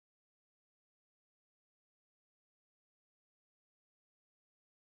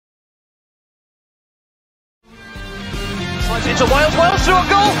to Wales. Wales through a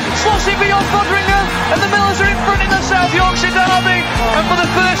goal, slots it beyond Foderingham, and the Millers are in front in the South Yorkshire derby. And for the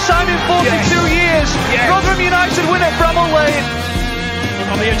first time in 42 years, Rotherham United win at Bramall Lane.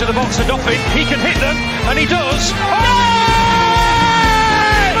 On the edge of the box for Doffin, he can hit them, and he does. The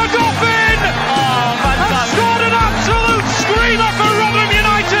Doffin has scored an absolute screamer for Rotherham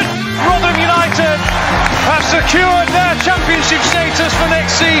United. Rotherham United have secured their championship status for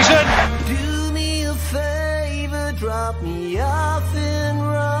next season. Do me a favour, drop me off in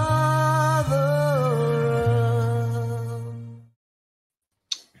Rotherham.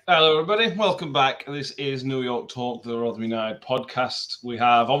 Hello everybody, welcome back. This is New York Talk, the Rotherham United podcast. We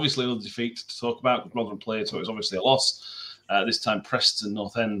have obviously another defeat to talk about. Rotherham played, so it was obviously a loss. This time Preston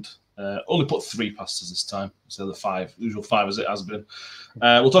North End only put 3 past us this time instead of the 5, usual 5 as it has been.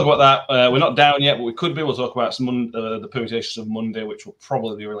 We'll talk about that. We're not down yet, but we could be. We'll talk about the permutations of Monday, which will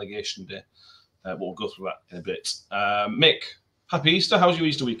probably be relegation day. But we'll go through that in a bit. Mick, happy Easter. How's your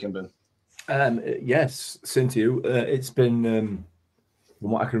Easter weekend been? Yes, same to you. It's been, from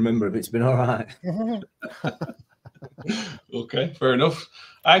what I can remember, it's been all right. Okay, fair enough.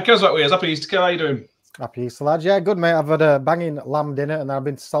 And Kev's back with us. Happy Easter, Kev. How you doing? Happy Easter, lads. Yeah, good, mate. I've had a banging lamb dinner and I've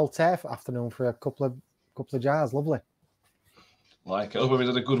been to Saltaire for afternoon for a couple of jars. Lovely. Like, I hope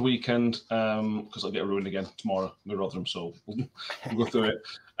everybody's had a good weekend because I'll get ruined again tomorrow with Rotherham, so we'll go through it.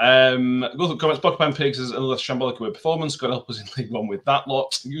 Go through comments. Porcupine Pigs is another shambolic away performance. Got to help us in League One with that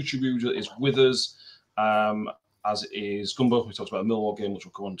lot. YouTube user is with us, as is Gumbo. We talked about the Millwall game, which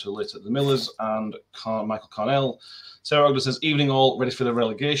we'll come on to later. The Millers and Michael Carnell. Sarah Ogden says, evening all, ready for the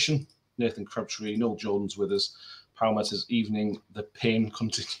relegation. Nathan Crabtree, Noel Jordan's with us. Powell says, evening, the pain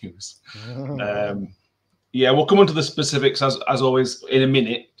continues. Yeah, we'll come on to the specifics as always in a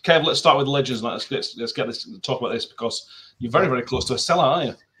minute. Kev, let's start with the legends. Let's get this talk about this because you're very, very close to a sellout, aren't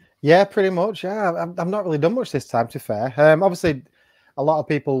you? Yeah, pretty much. Yeah, I've not really done much this time, to be fair. Obviously, a lot of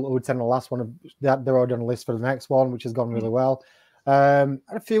people who attend the last one, they're already on the list for the next one, which has gone really well.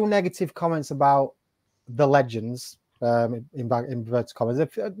 A few negative comments about the legends, in inverted commas.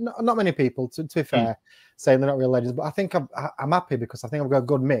 Not many people, to be fair, saying they're not real legends. But I think I'm happy because I think I've got a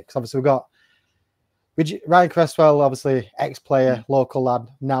good mix. Obviously, we've got Ryan Cresswell, obviously ex-player, local lad,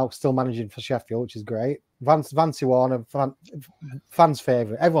 now still managing for Sheffield, which is great. Vance Warner, fans'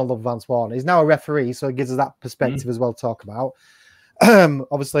 favourite. Everyone loves Vance Warner. He's now a referee, so it gives us that perspective as well to talk about.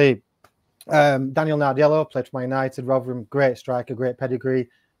 Obviously, Daniel Nardiello, played for Man United, Rotherham, great striker, great pedigree.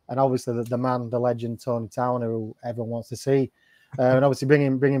 And obviously the man, the legend, Tony Towner, who everyone wants to see. And obviously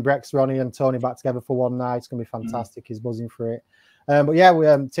bringing Brex, Ronnie and Tony back together for one night. It's going to be fantastic. He's buzzing for it. But yeah,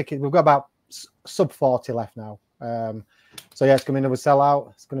 we've got about sub 40 left now. So yeah, it's going to be another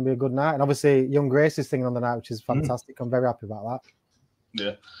sellout. It's going to be a good night. And obviously Young Grace is singing on the night, which is fantastic. I'm very happy about that.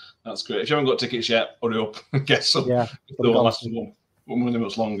 Yeah, that's great. If you haven't got tickets yet, hurry up and get some. Yeah. They won't last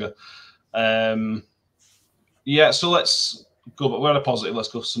much longer. Yeah, so let's go, but we're on a positive. Let's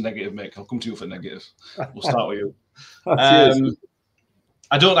go for some negative, Mick. I'll come to you for negative. We'll start with you.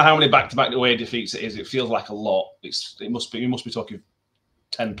 I don't know how many back-to-back away defeats it is. It feels like a lot. You must be talking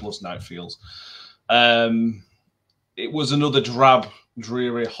 10 plus now, it feels. It was another drab,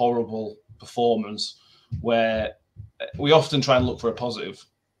 dreary, horrible performance where we often try and look for a positive.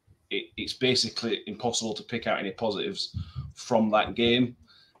 It's basically impossible to pick out any positives from that game.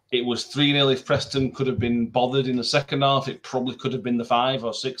 It was 3-0. If Preston could have been bothered in the second half, it probably could have been the 5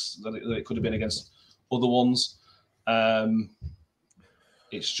 or 6 that it could have been against other ones.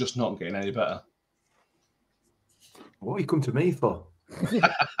 It's just not getting any better. What have you come to me for?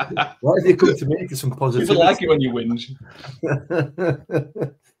 Why did you come to me for some positive? People like it when you whinge.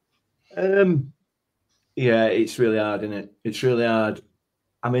 Yeah, it's really hard, isn't it? It's really hard.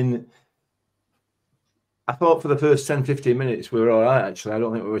 I mean, I thought for the first 10, 15 minutes we were all right, actually. I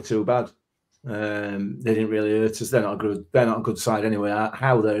don't think we were too bad. They didn't really hurt us. They're not a good side anyway.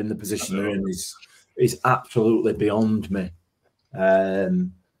 How they're in the position they're in is absolutely beyond me.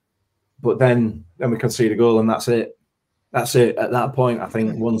 But then we concede a goal and that's it. That's it. At that point, I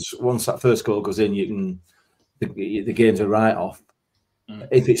think once that first goal goes in, the game's a write-off.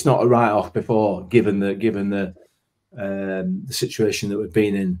 If it's not a write-off before, given the situation that we've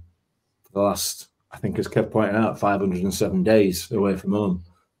been in for the last, I think, as Kev pointed out, 507 days away from home.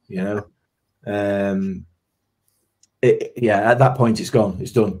 You know, at that point, it's gone.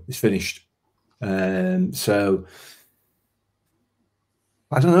 It's done. It's finished. So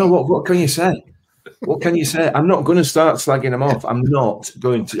I don't know what can you say. What can you say? I'm not going to start slagging them off. I'm not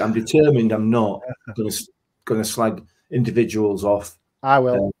going to. I'm determined. I'm not going to slag individuals off. I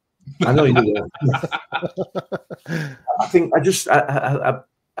will. I know you will. I think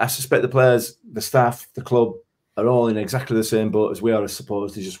I suspect the players, the staff, the club are all in exactly the same boat as we are, I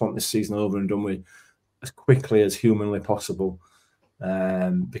suppose. They just want this season over and done with as quickly as humanly possible,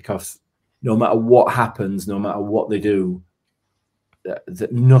 because no matter what happens, no matter what they do,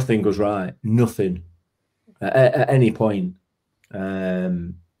 that nothing goes right, nothing at any point.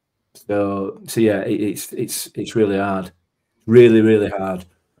 So yeah, it's really hard, really hard.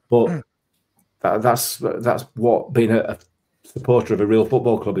 But that's what being a supporter of a real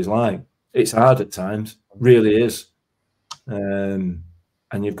football club is like. It's hard at times, really is, and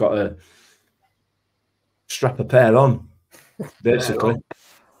you've got to strap a pair on, basically.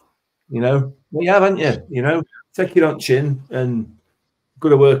 You know, well, you have, haven't you? You know, take it on chin and go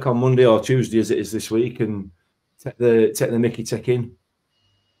to work on Monday or Tuesday as it is this week, and take the Mickey taking,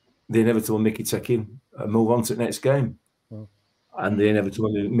 the inevitable Mickey taking, and move on to the next game. And the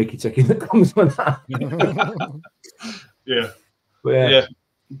inevitable Mickey taking that comes with that. Yeah. Yeah.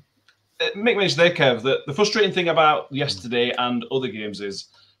 Mick mentioned there, Kev, that the frustrating thing about yesterday and other games is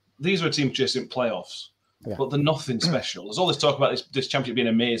these are teams chasing playoffs, but they're nothing special. There's all this talk about this championship being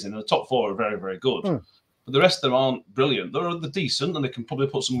amazing, and the top four are very, very good. But the rest of them aren't brilliant. They're decent, and they can probably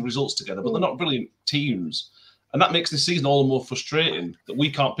put some results together, but they're not brilliant teams. And that makes this season all the more frustrating, that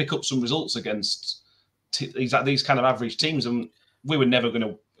we can't pick up some results against these kind of average teams. And we were never going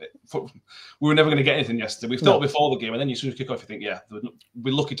to get anything yesterday. We thought before the game, and then as soon as you kick off, you think,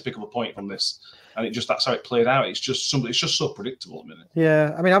 we're lucky to pick up a point from this. And that's how it played out. It's just so predictable at the minute.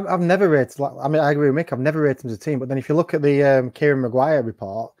 Yeah, I mean, I've never rated. I agree with Mick. I've never rated them as a team. But then if you look at the Kieran Maguire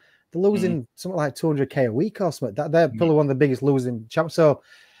report, they're losing something like 200k a week or something. They're probably one of the biggest losing champs. So,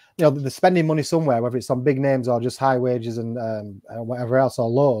 you know, they're spending money somewhere, whether it's on big names or just high wages and whatever else, or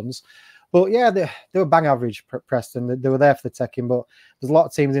loans. But yeah, they were bang average, Preston. They were there for the taking, but there's a lot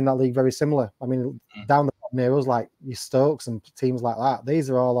of teams in that league very similar. I mean, down the bottom near us, like your Stokes and teams like that, these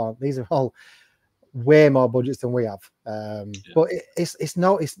are all way more budgets than we have. But it's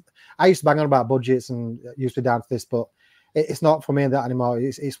not. I used to bang on about budgets and used to be down to this, but it's not for me that anymore.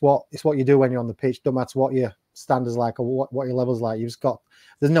 It's what you do when you're on the pitch. Don't matter what your standards like or what your levels like.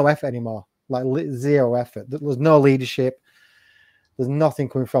 There's no effort anymore. Like zero effort. There's no leadership. There's nothing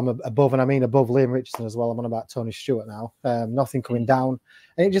coming from above, and I mean above Liam Richardson as well. I'm on about Tony Stewart now. Nothing coming down,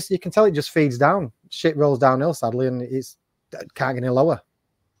 and you can tell it just feeds down. Shit rolls downhill, sadly, and it can't get any lower.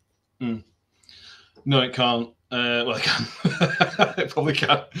 No, it can't. Well, it can. It probably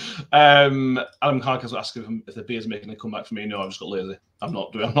can. Adam Harkins asking if the beer's making a comeback for me. No, I've just got lazy. I'm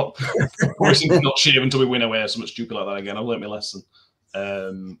not not shave until we win away or something stupid like that again. I've learnt my lesson.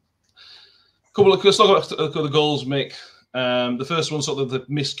 Let's talk about the goals, Mick. The first one, sort of the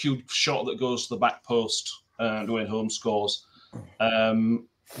miscued shot that goes to the back post, Dwayne Holmes scores. There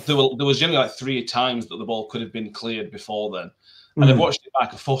was generally like 3 times that the ball could have been cleared before then. And I've watched it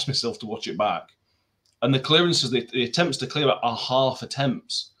back. I forced myself to watch it back. And the clearances, the attempts to clear it are half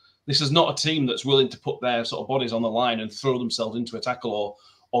attempts. This is not a team that's willing to put their sort of bodies on the line and throw themselves into a tackle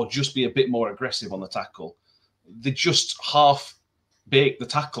or just be a bit more aggressive on the tackle. They just half bake the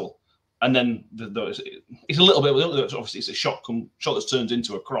tackle. And then it's a little bit, obviously it's a shot that's turned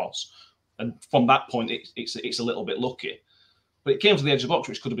into a cross. And from that point, it's a little bit lucky. But it came to the edge of the box,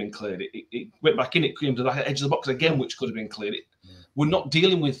 which could have been cleared. It went back in, it came to the edge of the box again, which could have been cleared. We're not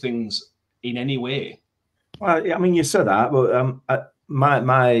dealing with things in any way. Well, I mean, you said that, but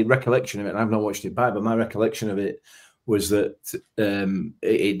my recollection of it, and I've not watched it back, but my recollection of it was that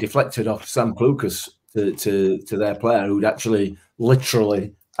it deflected off Sam Clucas to their player, who'd actually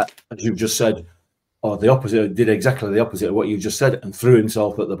literally, as you've just said, or the opposite, did exactly the opposite of what you just said, and threw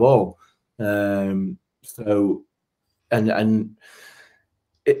himself at the ball.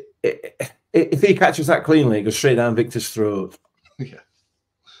 If he catches that cleanly, it goes straight down Victor's throat. Yeah.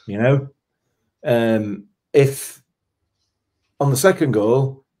 You know? If on the second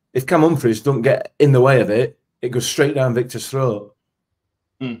goal, if Cam Humphreys don't get in the way of it, it goes straight down Victor's throat.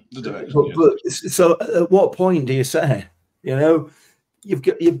 The direction, so at what point do you say, you know, you've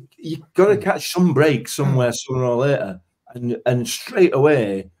got to catch some break somewhere sooner or later, and straight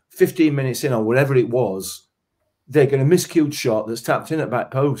away, 15 minutes in or whatever it was, they're going to miscued shot that's tapped in at back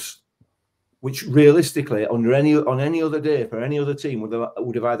post, which realistically, on any other day for any other team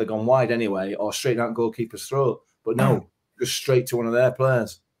would have either gone wide anyway or straight down goalkeeper's throat. But no, just straight to one of their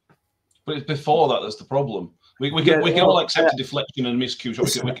players. But it's before that's the problem. We can all accept a deflection and miscue shot.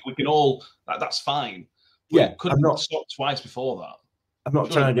 We can all that's fine. But could have not stopped twice before that. I'm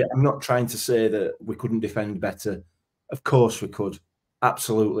not trying to say that we couldn't defend better. Of course we could.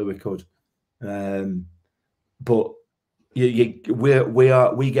 Absolutely we could. But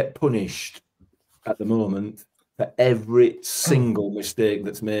we get punished at the moment for every single mistake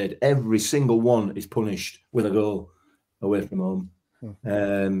that's made. Every single one is punished with a goal away from home.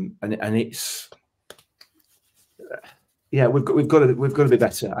 And it's we've got to be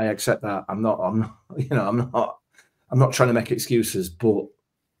better. I accept that. I'm not trying to make excuses, but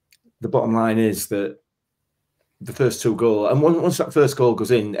the bottom line is that the first 2 goals, and once that first goal goes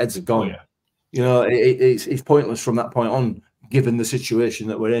in, heads are gone. It's pointless from that point on, given the situation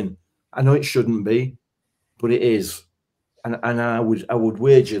that we're in. I know it shouldn't be, but it is, and I would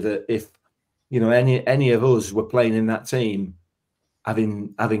wager that if any of us were playing in that team,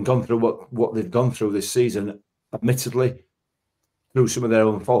 having gone through what they've gone through this season, admittedly through some of their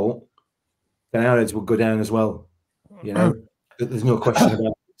own fault, then our heads would go down as well. There's no question about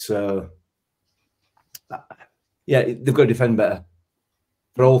it. So, they've got to defend better.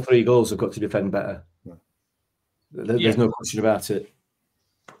 For all 3 goals, they've got to defend better. There's no question about it.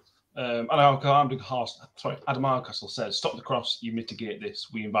 Adam Hardcastle says, "Stop the cross. You mitigate this.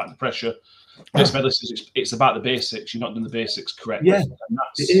 We invite the pressure." Chris Medley says, "It's about the basics. You're not doing the basics correctly." Yeah,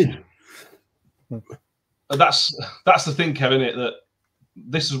 it is. That's the thing, Kevin. That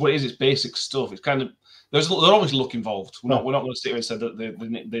this is what it is. It's basic stuff. It's kind of there's always luck involved. We're not going to sit here and say that they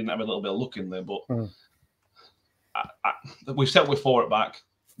didn't have a little bit of luck in there, but we've set with 4 at back,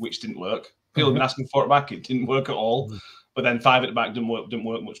 which didn't work. People have been asking 4 at back. It didn't work at all. But then 5 at the back didn't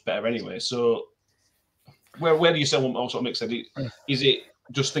work much better anyway. So where do you say what makes sense? Is it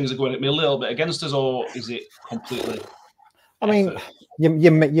just things are going at me a little bit against us, or is it completely? I mean, you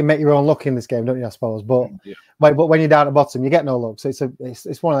make your own luck in this game, don't you? I suppose, but when you're down at the bottom, you get no luck. So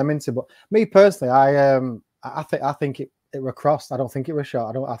it's one of them into. But me personally, I think it were crossed. I don't think it was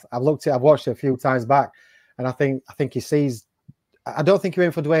shot. I've watched it a few times back, and I think he sees. I don't think you're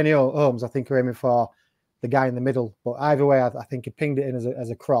aiming for Dwayne Holmes. I think you're aiming for the guy in the middle. But either way, I think he pinged it in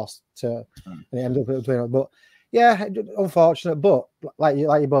as a cross and it ended up Dwayne. But yeah, unfortunate. But like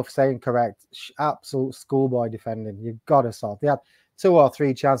you're both saying, correct. Absolute schoolboy defending. You've got to sort. They had 2 or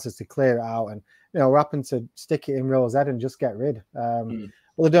 3 chances to clear it out, and we're happened to stick it in Rowe's head and just get rid. Well,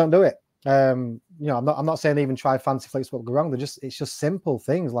 they don't do it. I'm not saying they even try fancy flicks what go wrong. It's just simple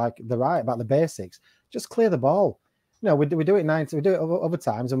things like they're right about the basics. Just clear the ball. We do it 90. We do it other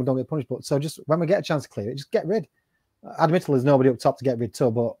times and we don't get punished. But so just when we get a chance to clear it, just get rid. Admittedly, there's nobody up top to get rid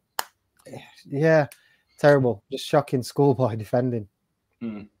too. But yeah, terrible. Just shocking schoolboy defending.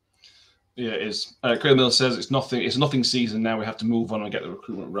 Yeah, it is. Craig Miller says it's nothing season now. We have to move on and get the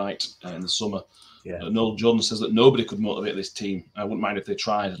recruitment right in the summer. Noel Jordan says that nobody could motivate this team. I wouldn't mind if they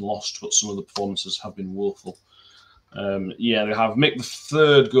tried and lost, but some of the performances have been woeful. They have. Mick, the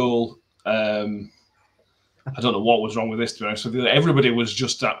 3rd goal. I don't know what was wrong with this, to be honest with you. Everybody was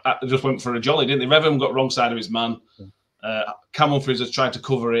just went for a jolly, didn't they? Revham got wrong side of his man. Cam Humphries has tried to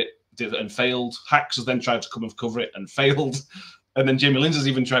cover it, did it and failed. Hacks has then tried to come and cover it and failed. And then Jamie Lindsay's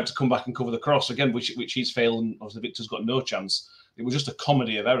even tried to come back and cover the cross again, which he's failed, and obviously Victor's got no chance. It was just a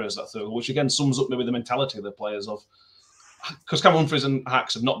comedy of errors, that 3rd goal, which again sums up maybe the mentality of the players of, because Cam Humphries and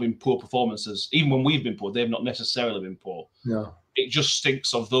Hacks have not been poor performances. Even when we've been poor, they've not necessarily been poor. No. It just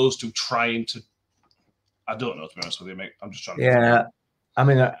stinks of those 2 trying to. I don't know, to be honest with you, mate. I'm just trying to. Yeah, I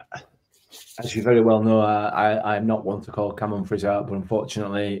mean, as you very well know, I'm not one to call Cam Humphries out, but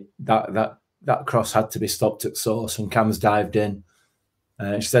unfortunately, that cross had to be stopped at source, and Cam's dived in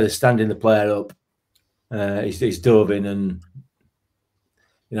instead of standing the player up. He's dove in, and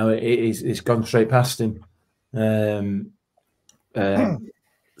he's gone straight past him.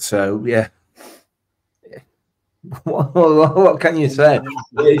 So yeah. What can you say?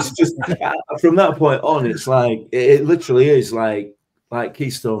 It's just from that point on, it's like it literally is like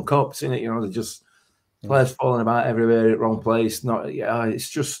Keystone Cops, isn't it? They're just players falling about everywhere at wrong place. It's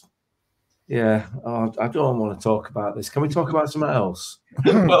just I don't want to talk about this. Can we talk about something else?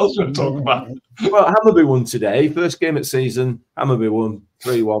 What else do we talk about? Well, Hammarby won today. First game of season. Hammarby won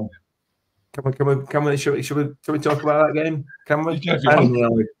 3-1. Can we? Should we talk about that game? Can we?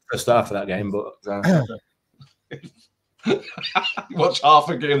 First half of that game, but. Watch half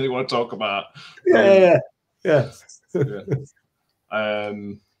a game that you want to talk about. Yeah. I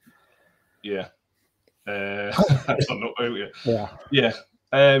don't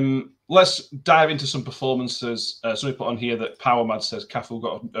know. Let's dive into some performances. Somebody put on here that Power Mad says Cafu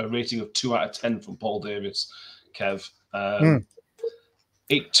got a rating of 2 out of 10 from Paul Davis. Kev.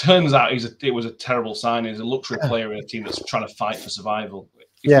 It turns out it was a terrible sign. He's a luxury player in a team that's trying to fight for survival.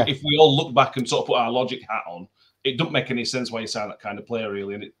 If we all look back and sort of put our logic hat on, it doesn't make any sense why you sign that kind of player,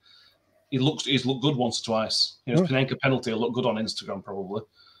 really. And he's looked good once or twice. His Panenka penalty will look good on Instagram, probably.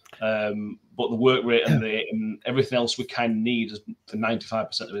 But the work rate and everything else we kind of need, the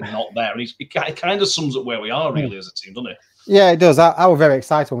 95% of it not there. And it kind of sums up where we are really as a team, doesn't it? Yeah, it does. I was very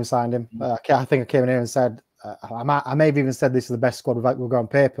excited when we signed him. I think I came in here and said, I may have even said this is the best squad we've got on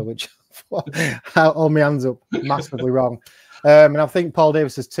paper, which I hold my hands up massively wrong. And I think Paul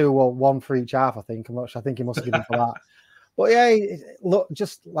Davis is 2 or 1 for each half. I think he must have given for that. But yeah, look,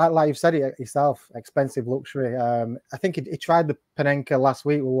 just like you've said it yourself, expensive luxury. I think he tried the Panenka last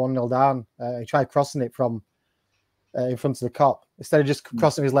week with 1-0 down. He tried crossing it from in front of the cop instead of just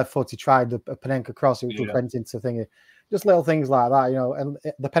crossing his left foot. He tried the Panenka cross, which went into thingy. Just little things like that, you know. And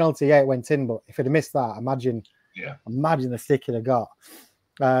the penalty, it went in, but if he'd have missed that, imagine the stick he'd have got.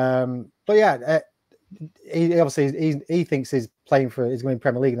 But yeah, he obviously he thinks he's going to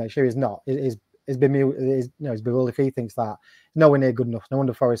Premier League next year. He's not. He's bewildered if he thinks that. Nowhere near good enough. No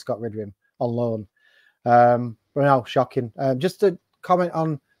wonder Forest got rid of him on loan. But no, shocking. Just to comment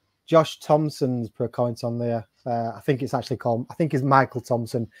on Josh Thompson's comment on there. I think it's Michael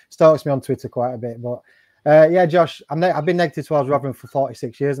Thompson. Stalks me on Twitter quite a bit, but. Yeah, Josh, I've been negative towards Rotherham for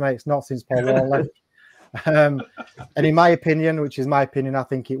 46 years, mate. It's not since Paul Wall left. And in my opinion, which is my opinion, I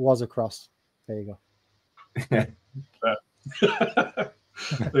think it was a cross. There you go. There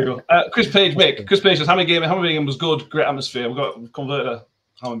you go. Chris Page, Mick. Chris Page says, Hammer game was good, great atmosphere. We've got converted a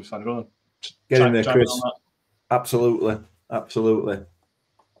Hammer fan. Get in there, Chris. Absolutely.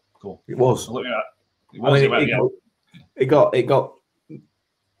 Cool. It was. It got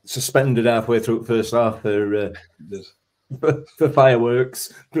suspended halfway through the first half for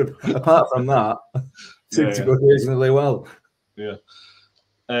fireworks. Apart from that, seemed to go reasonably well. Yeah.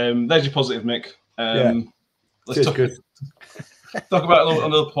 There's your positive, Mick. Let's talk about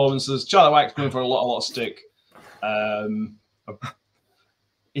other performances. Charlie White's going for a lot of stick. I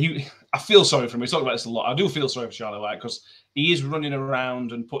feel sorry for him. We talk about this a lot. I do feel sorry for Charlie White because he is running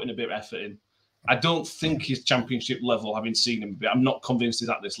around and putting a bit of effort in. I don't think he's championship level, having seen him. I'm not convinced he's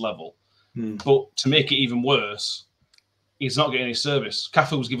at this level. But to make it even worse, he's not getting any service.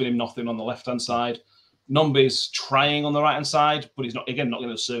 Cafu was giving him nothing on the left-hand side. Nombi's trying on the right-hand side, but he's not getting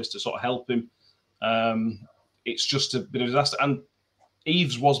the service to sort of help him. It's just a bit of a disaster. And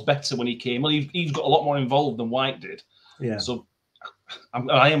Eves was better when he came. Well, Eves got a lot more involved than White did. Yeah. So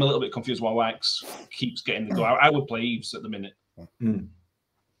I am a little bit confused why White keeps getting the go. I would play Eves at the minute.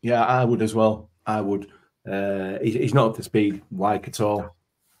 Yeah, I would as well. I would. He's not up to speed, like at all.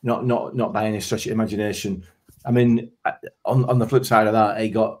 Not by any stretch of imagination. I mean, on the flip side of that, he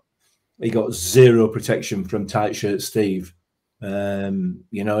got zero protection from tight shirt Steve. You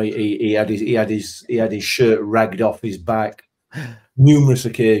know, he had his shirt ragged off his back numerous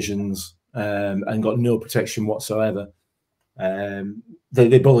occasions and got no protection whatsoever.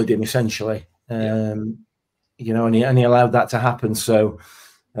 They bullied him essentially. You know, and he allowed that to happen. So.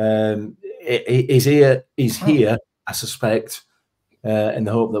 He's here, I suspect, in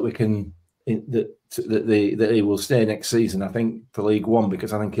the hope that we can that he will stay next season. I think for League One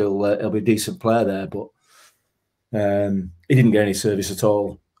because I think he'll be a decent player there. But he didn't get any service at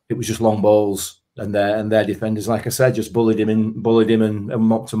all. It was just long balls, and their defenders, like I said, just bullied him and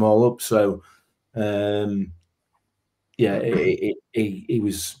mopped them all up. So he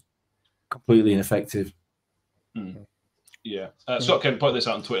was completely ineffective. Yeah, Scott Kent put this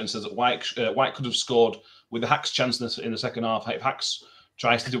out on Twitter and says that White could have scored with the Hacks chance in the second half. If Hacks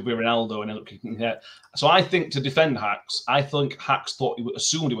tries to do it with Ronaldo and end up kicking it. So I think to defend Hacks, I think Hacks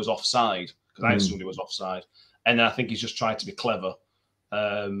assumed he was offside because I assumed he was offside, and then I think he's just tried to be clever,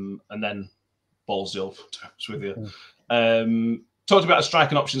 and then balls the off. With you. Talked about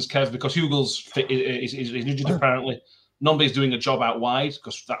striking options, Kev, because Hugel's is injured apparently. Nombi's doing a job out wide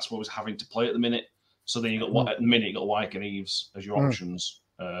because that's what he's having to play at the minute. So then you got at the minute you got Wyke and Eves as your options.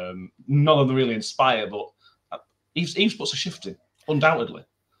 None of them really inspire, but Eves puts a shift in, undoubtedly.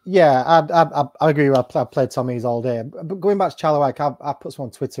 Yeah, I agree. I've played Tommy's all day. But going back to Charlie Wyke, I put some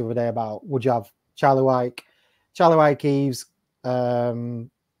on Twitter the other day about would you have Charlie Wyke, Eves, Hugel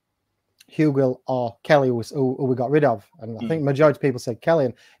or Kelly, who we got rid of. And I think majority of people said Kelly.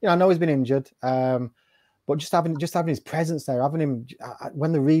 And I know he's been injured. But just having his presence there, having him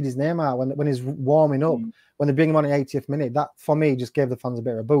when they read his name out, when he's warming up, when they bring him on the 80th minute, that for me just gave the fans a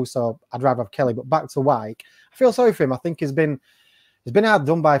bit of a boost. So I'd rather have Kelly. But back to Wyke, I feel sorry for him. I think he's been hard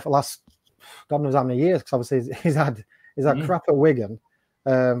done by for the last God knows how many years because obviously he's had crap at Wigan,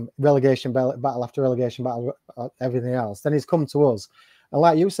 relegation battle after relegation battle, everything else. Then he's come to us, and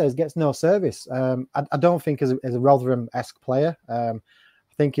like you say, he gets no service. I don't think as a Rotherham-esque player. I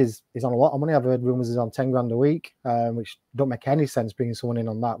think he's on a lot of money. I've heard rumours he's on 10 grand a week, which don't make any sense bringing someone in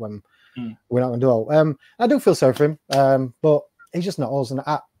on that when we're not going to do it. I do feel sorry for him, but he's just not us. And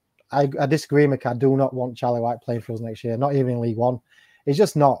I disagree, Mick. I do not want Charlie White playing for us next year. Not even in League One. It's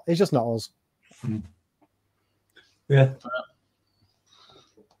just not us. Yeah.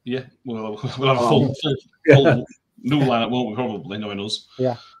 Yeah. We'll have a full new lineup, won't we? Probably, knowing us.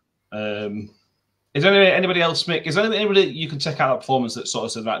 Yeah. Is there anybody else, Mick? Is there anybody you can take out of performance that sort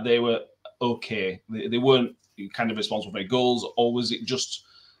of said that they were okay? They weren't kind of responsible for any goals, or was it just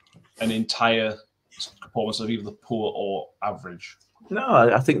an entire performance of either poor or average? No,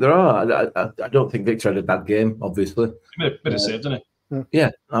 I think there are. I don't think Victor had a bad game, obviously. Bit of save, didn't he?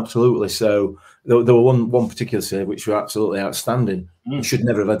 Yeah, absolutely. So there were one particular save which were absolutely outstanding. We should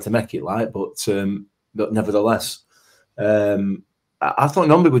never have had to make it like, but nevertheless, I thought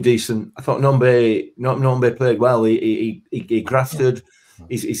Nombe were decent. I thought Nombe played well. He grafted.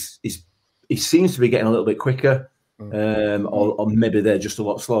 He seems to be getting a little bit quicker, or maybe they're just a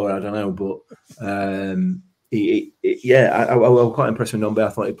lot slower. I don't know, but I was quite impressed with Nombe. I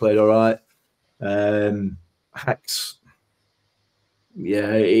thought he played all right. Hacks,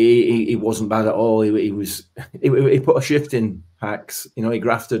 yeah, he wasn't bad at all. He put a shift in. Hacks, you know, he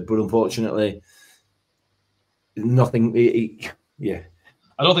grafted, but unfortunately, nothing. Yeah,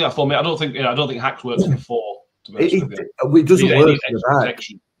 I don't think that for me. I don't think Hacks works before. To be honest with you. It doesn't work at the back.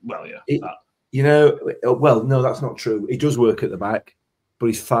 Well, yeah. You know, well, no, that's not true. He does work at the back, but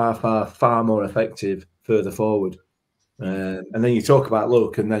he's far more effective further forward. And then you talk about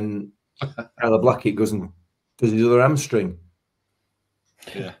luck, and then Tyler Blackett goes and does his other hamstring.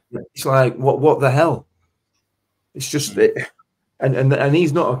 Yeah, it's like what the hell? It's just and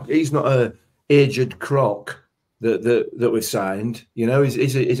he's not a aged croc that we've signed. You know,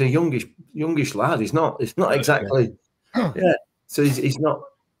 he's a youngish lad. He's not exactly yeah. So he's not.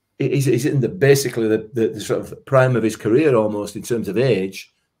 He's in basically the sort of prime of his career almost in terms of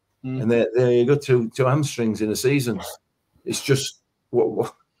age, and there you go, two hamstrings in a season. It's just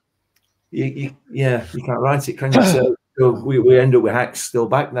what you can't write it, can you? So we end up with Hacks still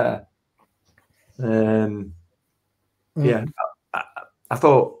back there. Yeah, I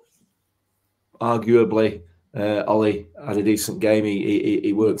thought arguably Ollie had a decent game.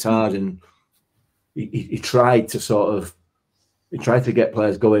 He worked hard and he tried to get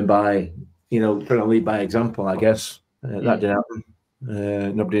players going by, you know, trying to lead by example. I guess that didn't happen.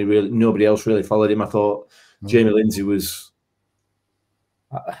 Nobody else really followed him. I thought Jamie Lindsay was.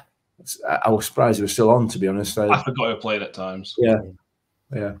 I was surprised he was still on. To be honest, I forgot he played at times. Yeah.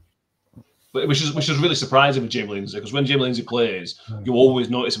 But which is really surprising with Jamie Lindsay, because when Jamie Lindsay plays, you always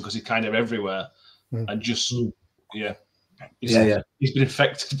notice him because he's kind of everywhere, and just he's been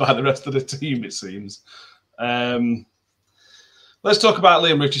infected by the rest of the team, it seems. Let's talk about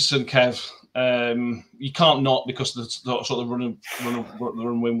Liam Richardson, Kev. You can't not, because the sort of run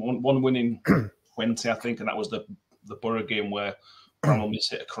one win in 20, I think, and that was the Borough game where Bramall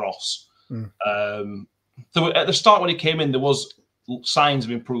hit across. So at the start when he came in, there was signs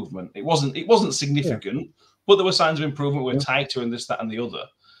of improvement. It wasn't significant, but there were signs of improvement. We were tighter and this, that, and the other.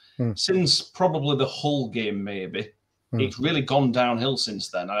 Since probably the whole game, maybe it's really gone downhill since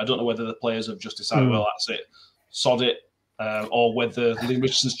then. And I don't know whether the players have just decided, well, that's it, sod it. Or whether Liam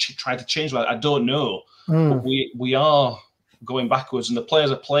Richardson's tried to change that, I don't know. But we are going backwards, and the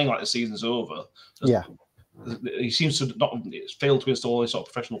players are playing like the season's over. Yeah, he seems to not failed to install any sort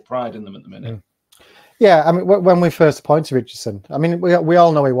of professional pride in them at the minute. Yeah, I mean, when we first appointed Richardson, I mean, we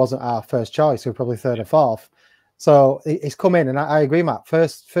all know he wasn't our first choice. We were probably third or fourth. So he's come in, and I agree, Matt.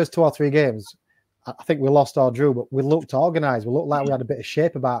 First 2 or 3 games, I think we lost or drew, but we looked organised. We looked like we had a bit of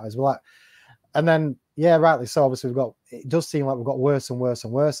shape about us. And then. Yeah, rightly so. Obviously, it does seem like we've got worse and worse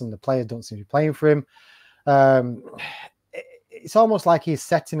and worse, and the players don't seem to be playing for him. It's almost like he's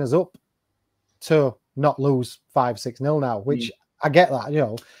setting us up to not lose 5-6-0 now, which I get that, you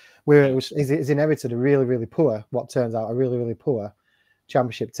know, he's inherited a really, really poor, what turns out a really, really poor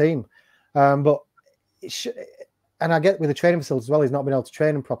championship team. And I get with the training facilities as well, he's not been able to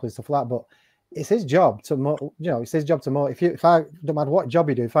train them properly and stuff like that, but it's his job to, it's his job to if I don't matter what job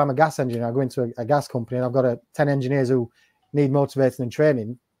you do, if I'm a gas engineer, I go into a gas company and I've got 10 engineers who need motivating and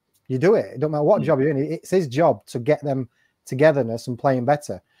training, you do it. It don't matter what job you're in. It's his job to get them togetherness and playing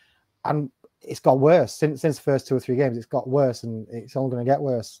better. And it's got worse since the first 2 or 3 games. It's got worse, and it's only going to get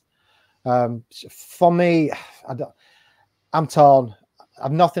worse. For me, I'm torn.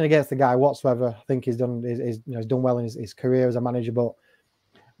 I've nothing against the guy whatsoever. I think he's done well in his career as a manager, but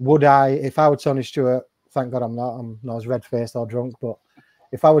would I, if I were Tony Stewart, thank God I'm not as red-faced or drunk, but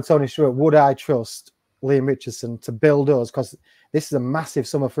if I were Tony Stewart, would I trust Liam Richardson to build us? Because this is a massive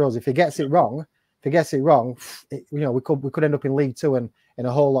summer for us. If he gets it wrong, we could end up in League 2 and in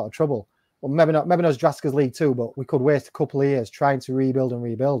a whole lot of trouble. well, maybe not as drastic as League Two, but we could waste a couple of years trying to rebuild and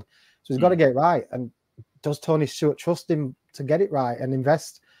rebuild. So he's got to get it right. And does Tony Stewart trust him to get it right and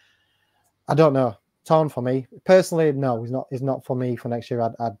invest? I don't know. Torn for me personally. No, he's not. He's not for me for next year.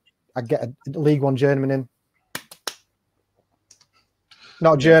 I'd get a League One journeyman in.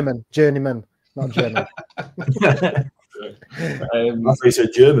 Not German, journeyman, not German. I thought he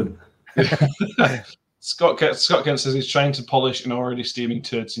said German. Scott Kent says he's trying to polish an already steaming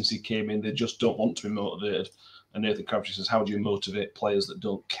turd since he came in. They just don't want to be motivated. And Nathan Crabtree says, how do you motivate players that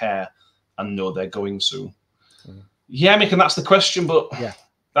don't care and know they're going soon? Yeah, Mick, and that's the question, but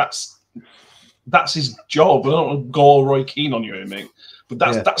that's his job. I don't want to go all Roy Keane on you, Mick. But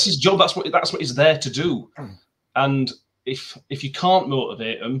that's his job. That's what he's there to do. And if you can't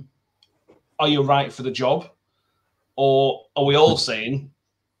motivate them, are you right for the job? Or are we all saying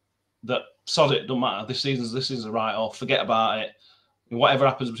that sod it, don't matter, this season's a write-off, forget about it. Whatever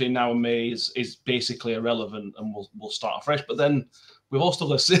happens between now and May is basically irrelevant, and we'll start afresh. But then we've all still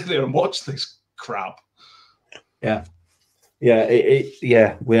got to sit there and watch this crap. Yeah,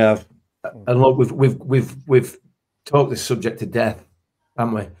 we have. And look, we've talked this subject to death,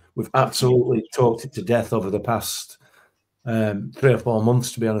 haven't we? We've absolutely talked it to death over the past 3 or 4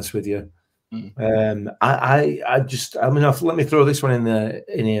 months, to be honest with you. Let me throw this one in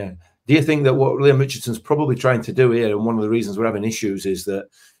here. Do you think that what Liam Richardson's probably trying to do here, and one of the reasons we're having issues, is that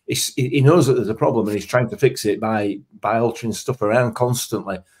he knows that there's a problem and he's trying to fix it by altering stuff around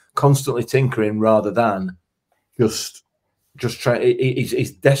constantly tinkering, rather than just try.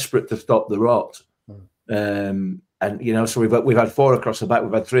 He's desperate to stop the rot. And so we've had 4 across the back,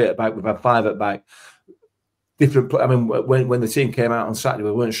 we've had 3 at the back, we've had 5 at the back. Different. I mean, when the team came out on Saturday,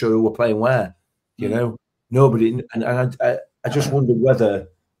 we weren't sure who were playing where. Nobody. And I just wondered whether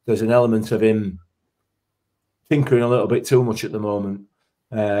there's an element of him tinkering a little bit too much at the moment,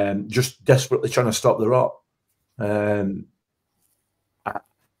 just desperately trying to stop the rot. I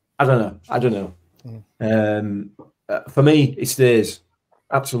don't know. For me, it stays.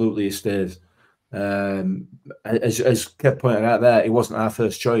 Absolutely, it stays. As Kev pointed out there, it wasn't our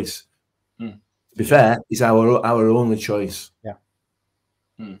first choice. To be fair, it's our only choice. Yeah.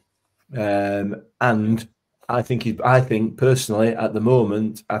 And I think personally, at the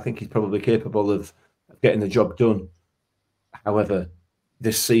moment, I think he's probably capable of getting the job done. However,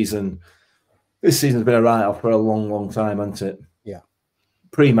 this season's been a write-off for a long time, hasn't it? Yeah.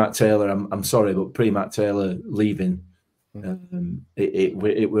 Pre-Matt Taylor, I'm sorry, but pre-Matt Taylor leaving,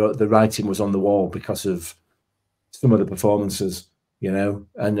 the writing was on the wall because of some of the performances,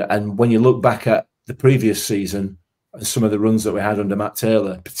 and when you look back at the previous season and some of the runs that we had under Matt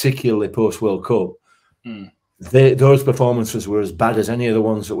Taylor, particularly post World Cup, those performances were as bad as any of the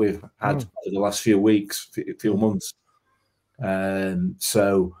ones that we've had for the last few weeks, few months.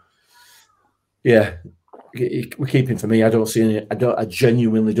 So, yeah, we're keeping. For me, I don't see any. I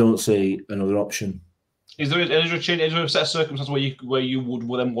genuinely don't see another option. Is there a change? Is there a set of circumstances where you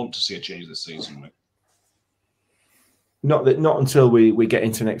would then want to see a change this season? Right? Not until we get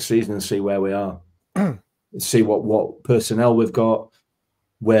into next season and see where we are, see what personnel we've got,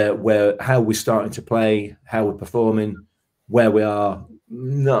 how we're starting to play, how we're performing, where we are.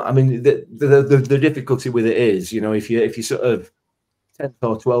 No, I mean the difficulty with it is, if you sort of 10th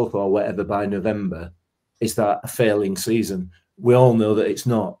or 12th or whatever by November, is that a failing season? We all know that it's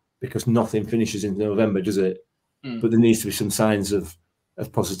not, because nothing finishes in November, does it? But there needs to be some signs of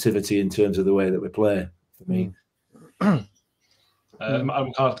positivity in terms of the way that we play, for me. Adam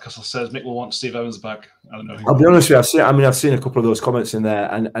Castle says Mick will want Steve Evans back. I don't know. I'll be honest with you. I've seen a couple of those comments in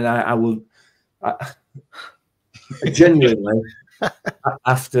there, and I will genuinely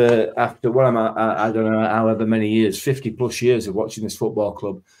after what I don't know, however many years, 50+ years of watching this football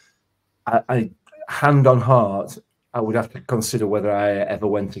club, I hand on heart, I would have to consider whether I ever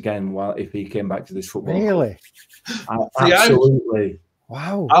went again if he came back to this football Really? club. Absolutely.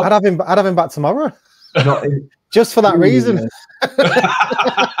 Wow. I'd have him back tomorrow. Not just for that reason.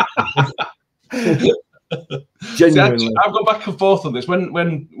 Genuinely. See, I've gone back and forth on this. When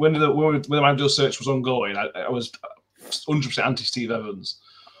the manager search was ongoing, I was 100% anti Steve Evans,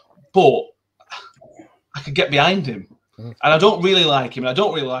 but I could get behind him, and I don't really like him. And I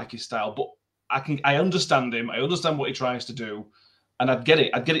don't really like his style, but I understand him. I understand what he tries to do, and I'd get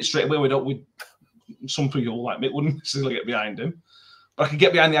it straight away. Some people like me wouldn't necessarily get behind him, but I could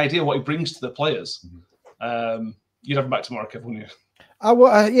get behind the idea of what he brings to the players. You'd have him back tomorrow, Kev, wouldn't you?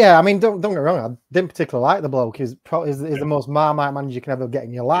 Yeah, I mean, don't get me wrong. I didn't particularly like the bloke. He's the most Marmite manager you can ever get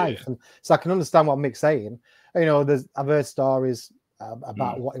in your life, and so I can understand what Mick's saying. I've heard stories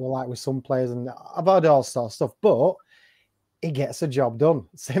about what he was like with some players, and I've heard all sorts of stuff. But he gets a job done.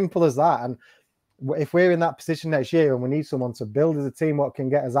 Simple as that. And if we're in that position next year and we need someone to build as a team what can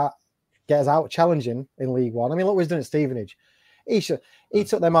get us out challenging in League One. I mean, look what he's done at Stevenage. He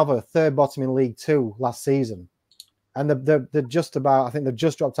took them over third bottom in League Two last season, and they're just about. I think they've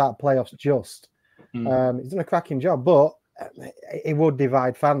just dropped out of playoffs. Just he's done a cracking job, but it would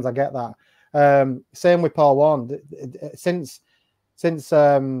divide fans. I get that. Same with Paul Warne. Since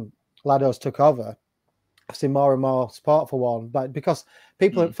Lados took over, I've seen more and more support for Warne, but because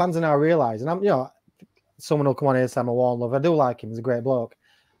fans are now realising. Someone will come on here and say I'm a Warne lover. I do like him. He's a great bloke,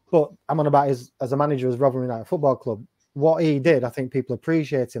 but I'm on about his as a manager as Rotherham United Football Club. What he did, I think people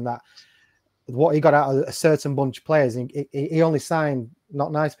appreciating that. What he got out of a certain bunch of players, he only signed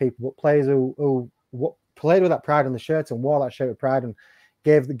not nice people, but players who played with that pride on the shirt and wore that shirt with pride and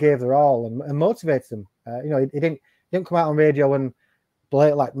gave their all and motivated them. He didn't come out on radio and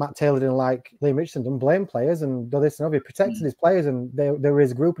blame like Matt Taylor didn't like Liam Richardson, didn't blame players and do this and that. He protected his players and they were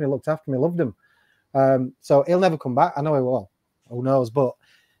his group and he looked after them. He loved them. So he'll never come back. I know he will. Who knows? But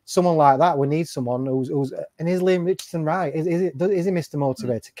someone like that, we need someone who's and is Liam Richardson right? Is he Mr.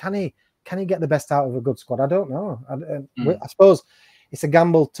 Motivator? Can he get the best out of a good squad? I don't know. I suppose it's a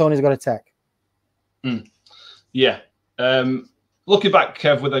gamble Tony's got to take. Yeah. Looking back,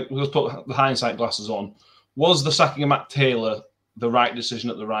 Kev, let's put the hindsight glasses on. Was the sacking of Matt Taylor the right decision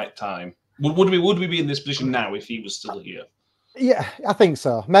at the right time? Would we be in this position now if he was still here? Yeah, I think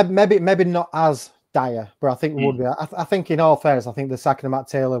so. Maybe not as dire, but I think we would be. I think, in all fairness, I think the sacking of Matt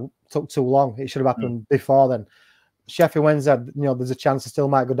Taylor took too long. It should have happened before then. Sheffield Wednesday, there's a chance it still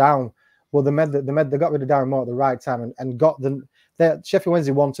might go down. Well, they got rid of Darren Moore at the right time and got Sheffield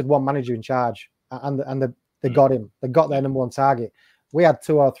Wednesday wanted one manager in charge, and they got him. They got their number one target. We had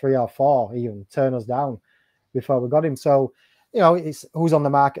 2 or 3 or 4 even turn us down before we got him. So, it's who's on the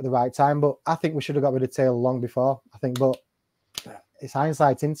market at the right time. But I think we should have got rid of Taylor long before. I think, but it's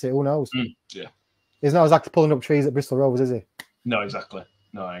hindsight, isn't it? Who knows? Yeah. He's not exactly pulling up trees at Bristol Rovers, is he? No, exactly.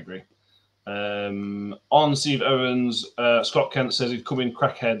 No, I agree. On Steve Evans, Scott Kent says he'd come in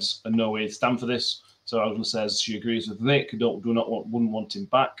crackheads and no way to stand for this. So Alvin says she agrees with Nick. Wouldn't want him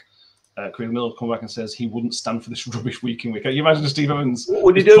back. Craig Miller come back and says he wouldn't stand for this rubbish week in week. Can you imagine Steve Evans? What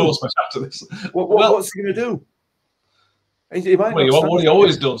would he do after this? What's he going to do? What he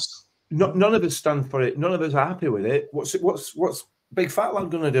always does. None of us stand for it. None of us are happy with it. What's Big Fat Lad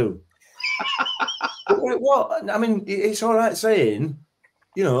going to do? What? I mean, it's all right saying,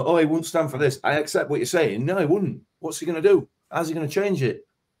 he wouldn't stand for this. I accept what you're saying. No, he wouldn't. What's he going to do? How's he going to change it?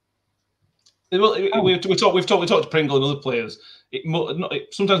 We've talked to Pringle and other players.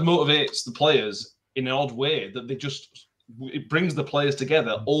 It sometimes motivates the players in an odd way that it brings the players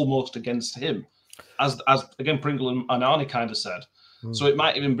together almost against him, as again Pringle and Arnie kind of said. So it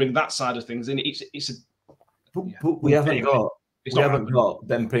might even bring that side of things in. But we haven't got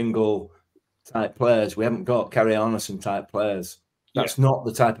Ben Pringle type players. We haven't got Kerry Arneson type players. That's not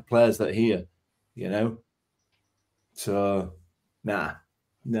the type of players that are here, So, nah.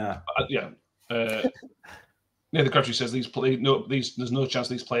 The country says there's no chance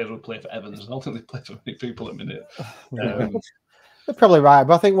these players would play for Evans. I don't think they play for many people at the minute. They're probably right,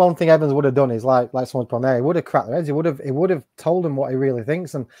 but I think one thing Evans would have done is like someone's put on there, he would have cracked their heads. He would have told them what he really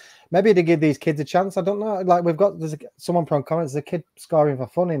thinks, and maybe to give these kids a chance. I don't know. Like someone put on comments, there's a kid scoring for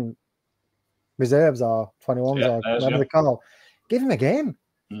fun in reserves or 21s or whatever they call. Give him a game.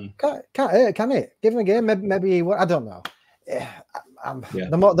 Can't hurt, can it? Give him a game. Maybe I don't know. The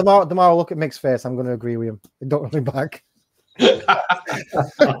more I look at Mick's face, I'm going to agree with him. Don't run him back. He's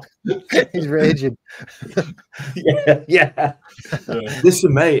raging. Yeah.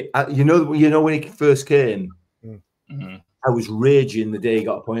 Listen, mate. You know when he first came, I was raging the day he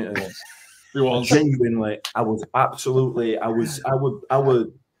got appointed. Genuinely, I was absolutely. I was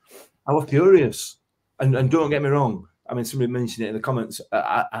furious. And don't get me wrong. I mean, somebody mentioned it in the comments.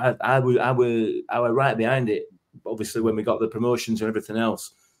 I were right behind it. Obviously, when we got the promotions and everything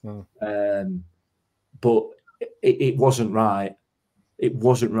else, but it wasn't right. It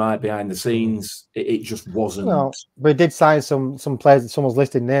wasn't right behind the scenes. It just wasn't. No, but he did sign some players. Someone's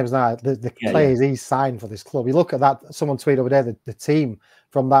listed names now. The players he signed for this club. You look at that. Someone tweeted over there the team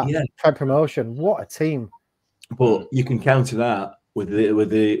from that promotion. What a team! But you can counter that with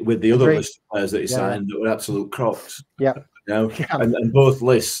the other list of players that he signed that were absolute crocs. Yeah, and both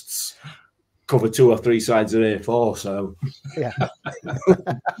lists cover 2 or 3 sides of A4. So that's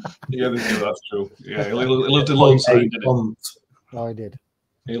true. Yeah, he lived alongside. Oh, he did.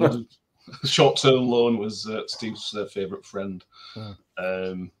 Short-term loan was Steve's favourite friend.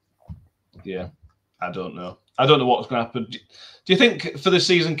 I don't know. I don't know what's going to happen. Do you think for this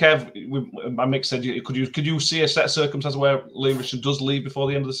season, Kev? Mick said, could you see a set of circumstances where Lee Richardson does leave before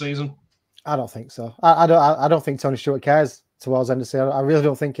the end of the season? I don't think so. I don't think Tony Stewart cares towards the end of the season. I really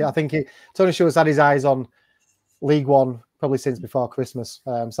don't think it. I think Tony Stewart's had his eyes on League One probably since before Christmas.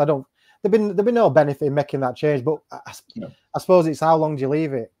 So I don't. There've been no benefit in making that change. But I suppose it's how long do you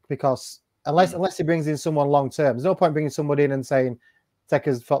leave it? Because unless he brings in someone long term, there's no point bringing somebody in and saying take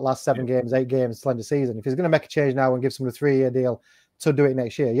us for the last 7 games, 8 games to end the season. If he's going to make a change now and give someone a 3-year deal to do it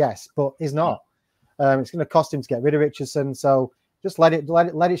next year, yes, but he's not. It's going to cost him to get rid of Richardson. So just let it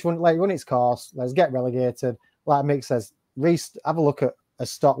run its course. Let's get relegated. Like Mick says, have a look at a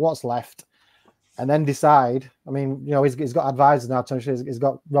stock, what's left, and then decide. I mean, he's got advisors now. He's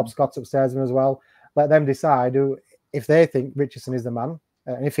got Rob Scott upstairs as well. Let them decide if they think Richardson is the man.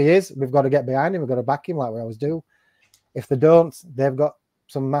 And if he is, we've got to get behind him. We've got to back him like we always do. If they don't, they've got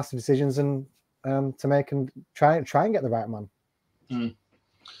some massive decisions to make and try and get the right man.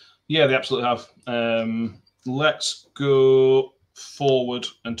 Yeah, they absolutely have. Let's go forward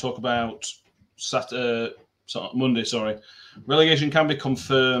and talk about Monday. Sorry, relegation can be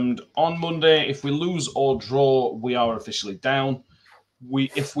confirmed on Monday. If we lose or draw, we are officially down.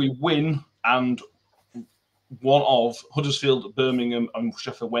 If we win and one of Huddersfield, Birmingham, and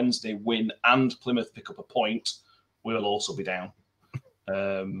Sheffield Wednesday win and Plymouth pick up a point, we'll also be down.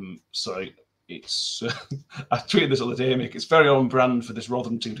 So it's I tweeted this other day, Mick. It's very on brand for this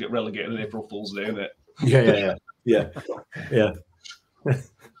Rotherham team to get relegated on April Fool's Day, isn't it? Yeah.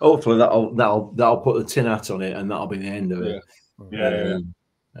 Hopefully that'll put the tin hat on it, and that'll be the end of it. Yeah.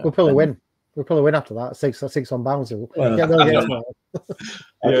 We'll probably win. We'll probably win after that. Six on bounce. I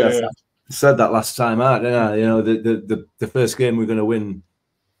said that last time out, didn't I? The first game we're going to win,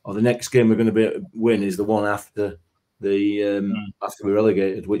 or the next game we're going to win, is the one after after we're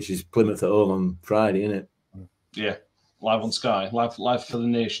relegated, which is Plymouth at home on Friday, isn't it? Yeah, live on Sky, live for the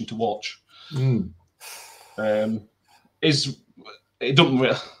nation to watch. It doesn't.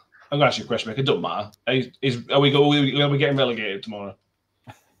 I'm going to ask you a question, Mick. It doesn't matter. Are we getting relegated tomorrow?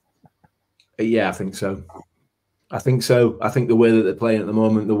 Yeah, I think so. I think the way that they're playing at the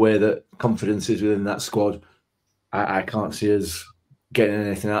moment, the way that confidence is within that squad, I can't see us getting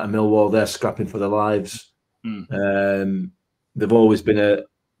anything out of Millwall. They're scrapping for their lives. They've always been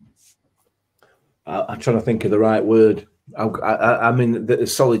I'm trying to think of the right word. I mean, the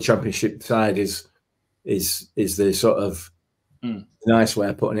solid championship side is the sort of nice way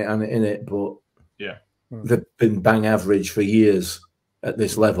of putting it in it, but yeah, they've been bang average for years at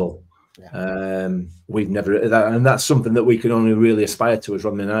this level. Yeah. We've never, and that's something that we can only really aspire to as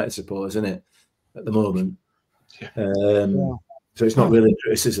Rotherham United supporters, isn't it? At the moment, so it's not really a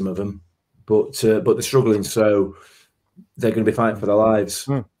criticism of them, but they're struggling, so they're going to be fighting for their lives.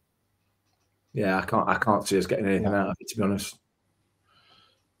 Yeah, I can't see us getting anything out of it, to be honest.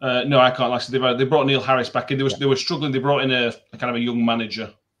 No, I can't. Like I said, they brought Neil Harris back in. They were struggling. They brought in a kind of a young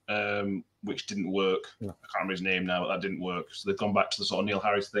manager, which didn't work. I can't remember his name now, but that didn't work. So they've gone back to the sort of Neil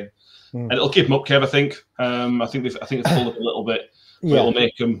Harris thing, and it'll keep them up, Kev. I think. I think they've pulled up a little bit. But it'll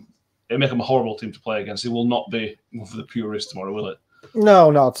make them a horrible team to play against. It will not be one for the purists tomorrow, will it?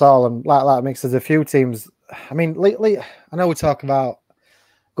 No, not at all. And like Mick says, a few teams. I mean, lately, I know we talk about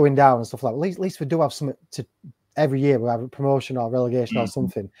going down and stuff like that. At least we do have something to. Every year we have a promotion or relegation or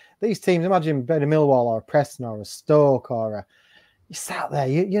something. These teams, imagine being a Millwall or a Preston or a Stoke or you sat there,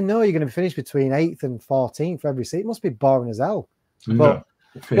 you know you're going to be finished between 8th and 14th every season. It must be boring as hell. But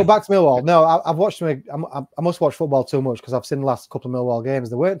back to Millwall. No, I've watched them. I must watch football too much because I've seen the last couple of Millwall games.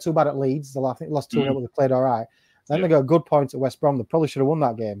 They weren't too bad at Leeds. I think they lost 2-0, but they played all right. Then they got a good point at West Brom. They probably should have won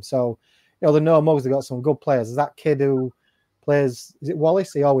that game. So, they're no mugs. They've got some good players. There's that kid who plays, is it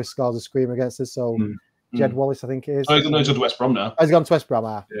Wallace? He always scores a screamer against us. So, Jed Wallace, I think it is. Oh, he's gone to West Brom now. He's gone to West Brom,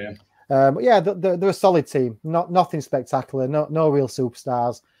 Yeah. But yeah, they're a solid team. Nothing spectacular. No real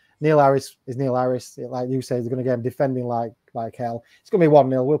superstars. Neil Harris is Neil Harris. Like you say, they're going to get him defending like hell. It's going to be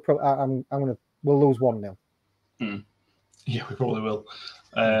 1-0. We'll lose 1-0. Yeah, we probably will.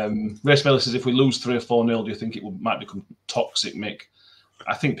 Race Miller says, if we lose 3 or 4-0, do you think it might become toxic, Mick?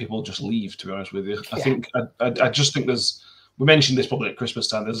 I think people just leave, to be honest with you. I just think there's. We mentioned this probably at Christmas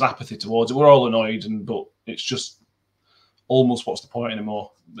time. There's apathy towards it. We're all annoyed, but it's just almost what's the point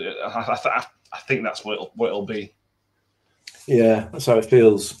anymore? I think that's what it'll be. Yeah, that's how it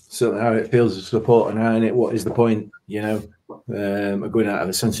feels. Certainly, how it feels as a supporter now, isn't it? What is the point? Going out of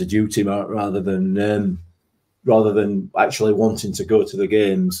a sense of duty rather than actually wanting to go to the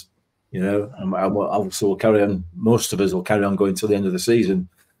games. Obviously, we'll carry on. Most of us will carry on going till the end of the season.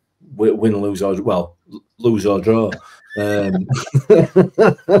 win, lose or draw.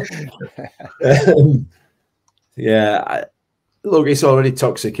 Yeah, look, it's already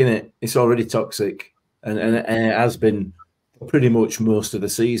toxic, isn't it? It's already toxic, and it has been pretty much most of the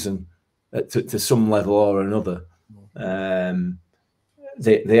season to some level or another.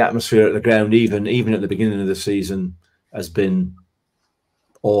 The atmosphere at the ground, even at the beginning of the season, has been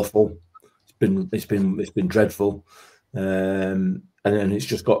awful. It's been dreadful, and then it's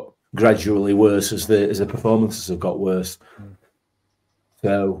just got gradually worse as the performances have got worse.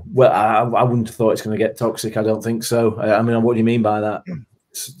 So, well, I wouldn't have thought it's going to get toxic. I don't think so. I mean, what do you mean by that?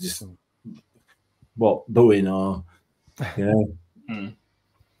 It's just what, booing or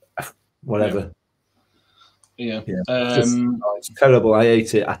whatever. Yeah. It's terrible. I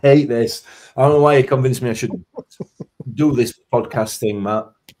hate it. I hate this. I don't know why you convinced me I should do this podcast thing, Matt.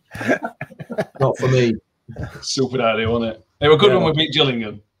 Not for me. Super idea, wasn't it? They were good when we beat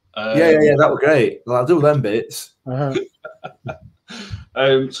Gillingham. Yeah, that was great. Well, I'll do them bits.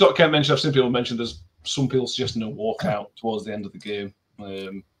 Scott Kent mentioned, I've seen people mention there's some people suggesting a walkout towards the end of the game.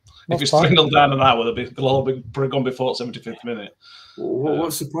 If it's 3-0 down an hour, they'll all be gone before 75th minute.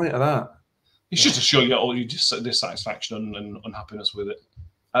 What's the point of that? It's just to show you all your dissatisfaction and unhappiness with it.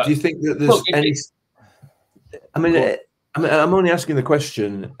 Do you think that there's any? I mean, I'm only asking the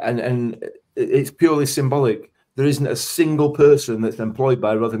question, and it's purely symbolic. There isn't a single person that's employed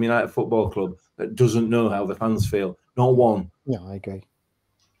by Rotherham United Football Club that doesn't know how the fans feel. Not one. No, I agree.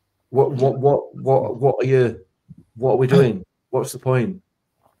 What are we doing? What's the point?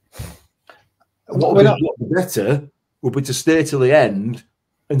 What would be better would be to stay till the end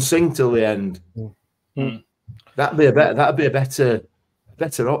and sing till the end. That'd be a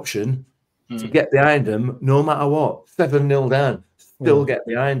better option to get behind them, no matter what. 7-0 down, still get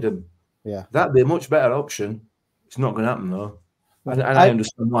behind them. Yeah, that'd be a much better option. It's not going to happen though, and I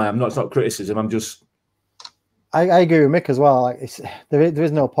understand why. It's not criticism. I'm just. I agree with Mick as well. Like there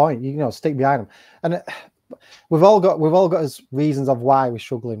is no point. Stick behind them, and we've all got his reasons of why we're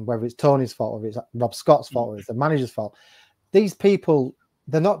struggling. Whether it's Tony's fault, whether it's Rob Scott's fault, whether it's the manager's fault. These people,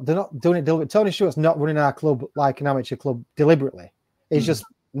 they're not doing it deliberately. Tony Stewart's not running our club like an amateur club deliberately. He's just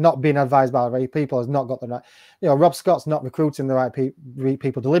not being advised by the right people. Has not got the right. Rob Scott's not recruiting the right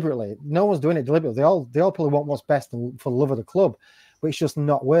people deliberately. No one's doing it deliberately. They all probably want what's best and for the love of the club. But it's just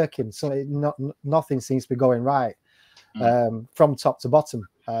not working. So nothing seems to be going right from top to bottom.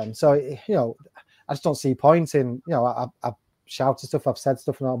 So I just don't see point in. I've shouted stuff, I've said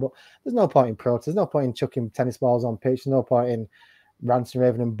stuff and all, but there's no point in protest. There's no point in chucking tennis balls on pitch. There's no point in ranting,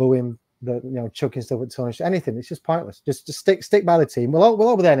 raving, and booing. Chucking stuff at Tony. Anything. It's just pointless. Just stick by the team. We'll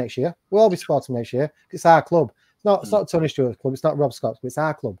all be there next year. We'll all be supporting next year. It's our club. It's not Tony Stewart's club. It's not Rob Scott's club. It's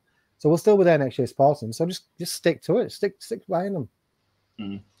our club. So we'll still be there next year supporting. So just stick to it. Stick behind them.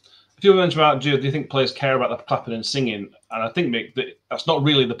 If you mentioned about, do you think players care about the clapping and singing? And I think, Mick, that's not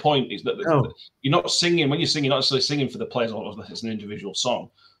really the point. Is that you're not singing when you sing. You're not necessarily singing for the players, or it's an individual song.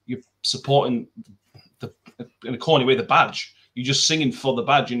 You're supporting in a corny way the badge. You're just singing for the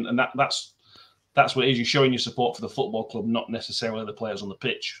badge, and that's what it is. You're showing your support for the football club, not necessarily the players on the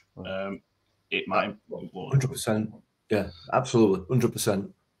pitch. It might 100%. Yeah, absolutely, 100%.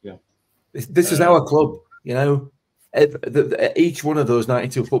 Yeah, this is our club. Each one of those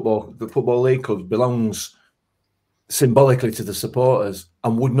 92 football league clubs belongs symbolically to the supporters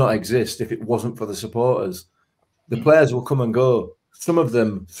and would not exist if it wasn't for the supporters. The players will come and go. Some of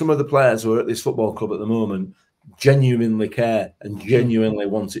the players who are at this football club at the moment genuinely care and genuinely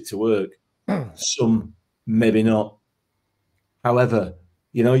want it to work. Some maybe not. However,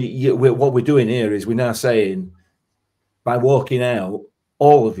 what we're doing here is we're now saying, by walking out,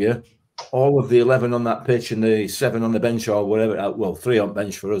 all of the 11 on that pitch and the 7 on the bench or whatever, well, 3 on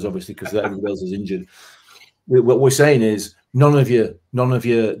bench for us, obviously, because everybody else is injured. What we're saying is none of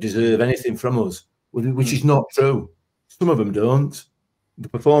you deserve anything from us, which is not true. Some of them don't. The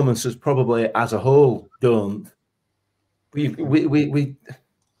performances probably as a whole don't. We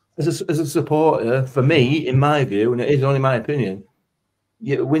as a supporter, for me, in my view, and it is only my opinion,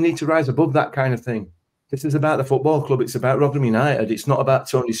 we need to rise above that kind of thing. This is about the football club. It's about Rotherham United. It's not about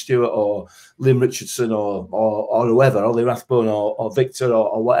Tony Stewart or Liam Richardson or whoever, Ollie Rathbone or Victor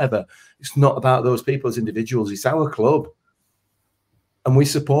or whatever. It's not about those people as individuals. It's our club, and we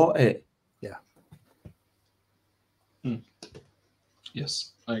support it. Yeah.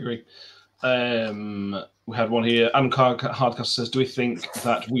 Yes, I agree. We had one here. Adam Hardcast says, do we think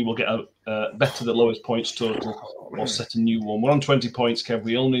that we will get a better the lowest points total or set a new one? We're on 20 points, Kev.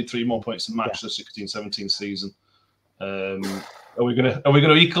 We only need 3 more points to match the 16-17 season. Are we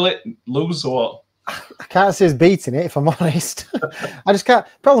gonna equal it, lose, or what? I can't see us beating it, if I'm honest. I just can't.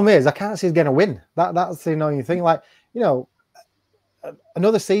 Problem is, I can't see us getting a win. That's the annoying thing. Like, you know,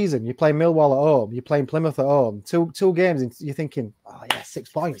 another season, you play Millwall at home, you're playing Plymouth at home. Two games, and you're thinking, oh yeah, 6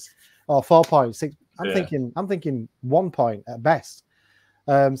 points or 4 points. 6. I'm thinking 1 point at best.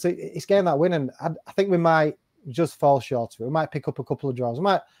 So it's getting that win, and I think we might just fall short of it. We might pick up a couple of draws. We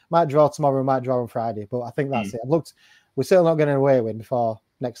might draw tomorrow. We might draw on Friday, but I think that's it. I've looked. We're certainly not getting an away win before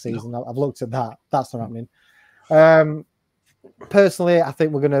next season. No. I've looked at that. That's not happening. Personally, I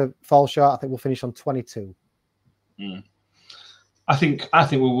think we're going to fall short. I think we'll finish on 22. I think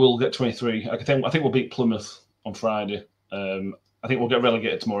we will get 23. I think we'll beat Plymouth on Friday. I think we'll get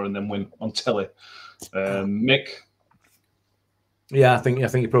relegated tomorrow and then win on telly. Mick? Yeah, I think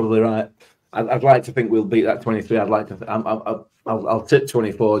you're probably right. I'd like to think we'll beat that 23. I'd like to. I'll tip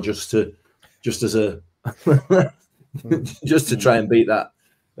 24 just as a just to try and beat that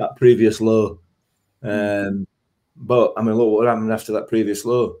previous low. But I mean, look what happened after that previous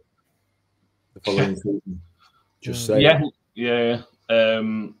low. The following season. Just saying. Yeah.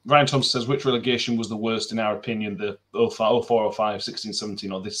 Ryan Thompson says, which relegation was the worst in our opinion? The 04, 05, 16,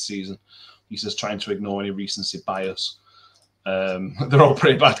 17, or this season? He says, trying to ignore any recency bias. They're all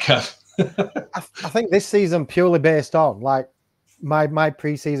pretty bad, Kev. I think this season, purely based on like my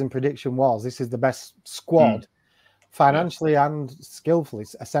pre-season prediction was, this is the best squad financially and skillfully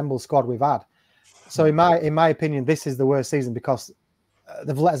assembled squad we've had. So in my opinion, this is the worst season because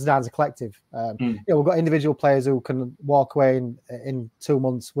they've let us down as a collective. You know, we've got individual players who can walk away in 2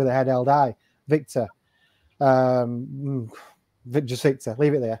 months with a head held high. Victor, just Victor,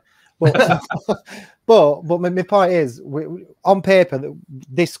 leave it there. But my point is, on paper,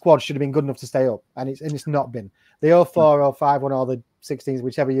 this squad should have been good enough to stay up, and it's not been. The 04, 05, or the 16s,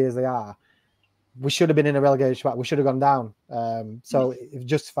 whichever years they are, we should have been in a relegation battle. We should have gone down. So it's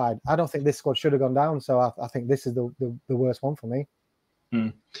justified. I don't think this squad should have gone down. So I think this is the worst one for me.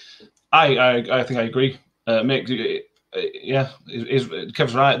 I think I agree. Mick,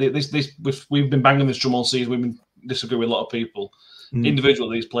 Kev's right. We've been banging this drum all season. We've been disagreeing with a lot of people.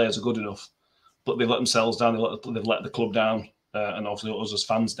 Individually, these players are good enough, but they've let themselves down. They've let the club down, and obviously us as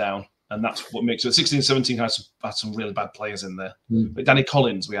fans down. And that's what makes it. 16, 17 had some really bad players in there. But Danny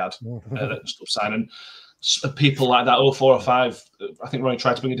Collins, we had signing people like that. 04 or 05. I think Roy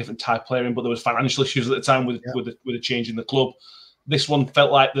tried to bring a different type player in, but there was financial issues at the time with a change in the club. This one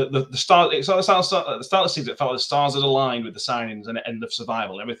felt like the start. At the start of the season, it felt like the stars had aligned with the signings and the end of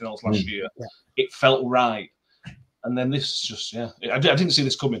survival. Everything else last year, it felt right. And then this just, I didn't see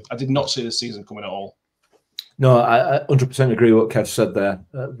this coming. I did not see this season coming at all. No, I 100% agree with what Kev said there.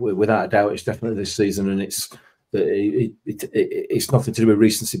 Without a doubt, it's definitely this season, and it's nothing to do with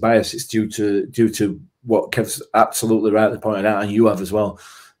recency bias. It's due to what Kev's absolutely rightly pointed out, and you have as well.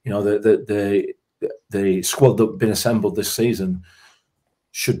 You know, the squad that's been assembled this season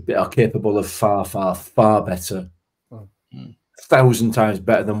are capable of far, far, far better, 1,000 times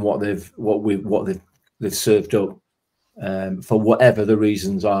better than what they've served up. For whatever the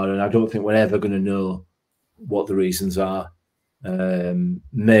reasons are, and I don't think we're ever going to know what the reasons are.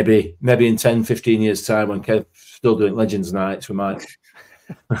 Maybe in 10, 15 years' time, when Kev's still doing Legends Nights, we might.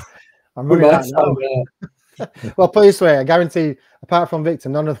 I'm running out now. Well, put it this way, I guarantee, apart from Victor,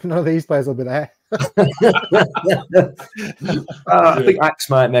 none of these players will be there. I think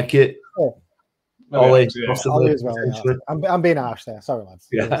Axe might make it. Ollie, possibly. Ollie as well. Yeah. I'm being harsh there. Sorry, lads.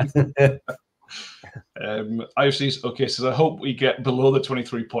 Yeah. IFC's okay says, I hope we get below the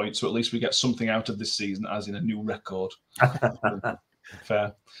 23 points, so at least we get something out of this season, as in a new record.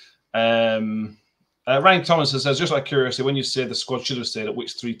 Fair. Ryan Thomas says, just out of curiosity, when you say the squad should have stayed up,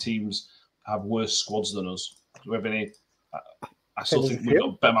 which 3 teams have worse squads than us? Do we have any? I still think we've got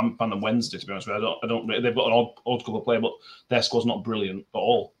a better man than Wednesday, to be honest with you. I don't. They've got an odd couple of players, but their squad's not brilliant at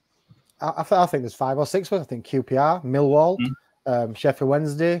all. I think there's 5 or 6. I think QPR, Millwall, Sheffield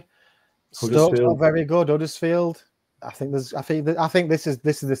Wednesday. Stoke's not very good. Huddersfield. I think this is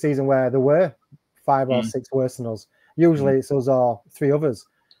the season where there were 5 or 6 worse than us. Usually it's us or 3 others.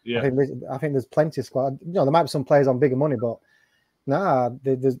 Yeah. I think there's plenty of squad. You know, there might be some players on bigger money, but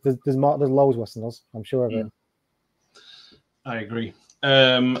there's loads worse than us. I'm sure of it. I agree.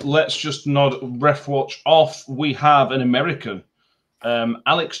 Let's just nod ref watch off. We have an American,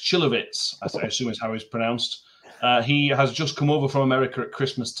 Alex Chilovitz, I assume is how he's pronounced. He has just come over from America at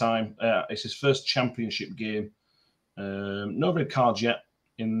Christmas time. It's his first championship game. No red cards yet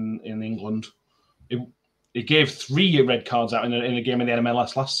in England. He gave 3 red cards out in a game in the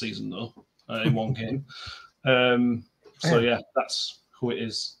MLS last season, though, in one game. So, yeah, that's who it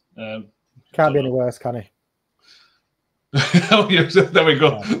is. Can't be any worse, can he? Oh, yeah, there we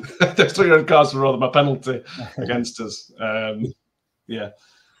go. There's 3 red cards for Rotherham, a penalty against us. Yeah,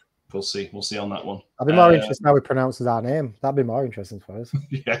 we'll see. We'll see on that one. I'd be more interested how he pronounces our name. That'd be more interesting for us.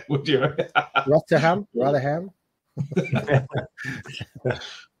 Yeah, would you? Rotherham.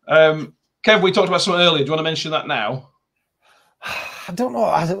 Kev, we talked about something earlier. Do you want to mention that now? I don't know.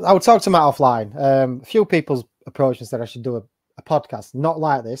 I would talk to Matt offline. A few people's approach and said I should do a podcast, not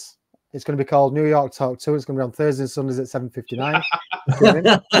like this. It's going to be called New York Talk 2. It's going to be on Thursdays and Sundays at 7:59.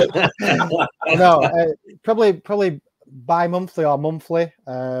 No, probably bi-monthly or monthly,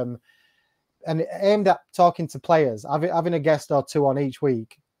 and aimed at talking to players, having a guest or two on each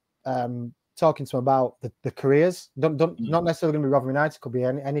week, talking to them about the careers. Not necessarily going to be Rotherham United, could be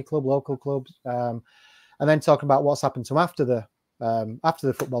any club, local clubs, and then talking about what's happened to them after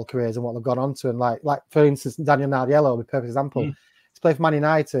the football careers and what they've gone on to. And like for instance, Daniel Nardiello would be a perfect example. He's played for Man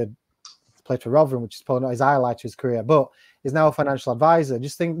United, he's played for Rotherham, which is probably not his highlight of his career, but he's now a financial advisor.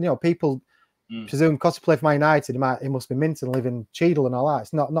 Just think, people presume because he played for Man United, he must be mint and live in Cheadle and all that.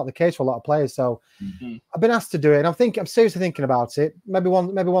 It's not the case for a lot of players. So I've been asked to do it, and I'm seriously thinking about it. Maybe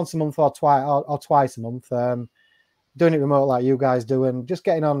once a month or twice a month. Doing it remote like you guys do, and just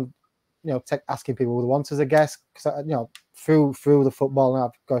getting on, asking people who want as a guest, because through the football, and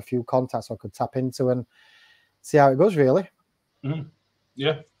I've got a few contacts I could tap into and see how it goes. Really.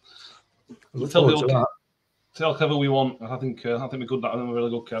 Yeah. We'll tell Kev we want. I think we're good. I think we're really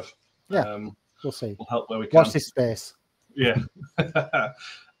good, Kev. Yeah, we'll see. We'll help where we can. Watch this space. Yeah.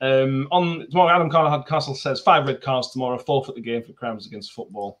 On tomorrow, Adam Castle says 5 red cards tomorrow, forfeit the game for crimes against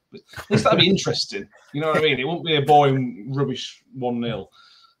football. At least that'd be interesting. You know what I mean? It won't be a boring, rubbish 1-0.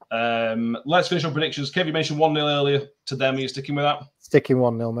 Let's finish on predictions. Kev, you mentioned 1-0 earlier to them. Are you sticking with that? Sticking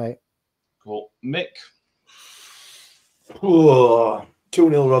 1-0, mate. Cool. Mick? 2-0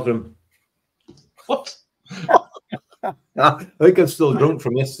 Rotherham. What? I think I'm still drunk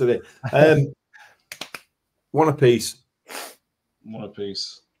from yesterday. 1 apiece. 1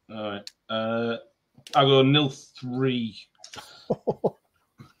 apiece. All right. I'll go 0-3.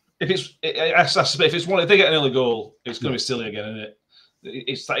 If they get an early goal, it's going to be silly again, isn't it?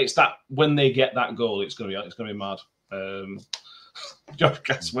 It's that when they get that goal, it's going to be mad.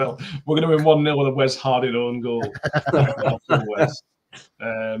 Guess well, we're going to win 1-0 with a Wes Harding own goal.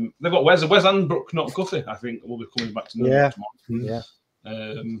 They've got Wes and Brooke, not Guffey. I think will be coming back to tomorrow. Yeah.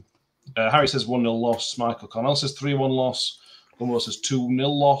 Harry says 1-0 loss. Michael Connell says 3-1 loss. Gumbo says 2-0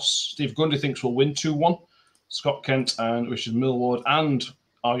 loss. Steve Gundy thinks we'll win 2-1. Scott Kent and wishes Millwall and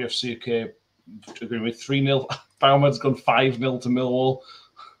RUFCK agreeing with 3-0. Bauman's gone 5-0 to Millwall.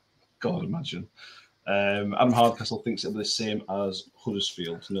 God, imagine. Adam Hardcastle thinks it'll be the same as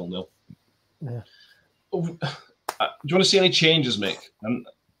Huddersfield, 0-0. Yeah. Do you want to see any changes, Mick? And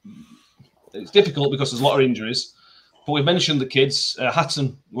it's difficult because there's a lot of injuries. But we've mentioned the kids.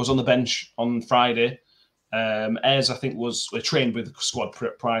 Hatton was on the bench on Friday. Ayres, I think, was trained with the squad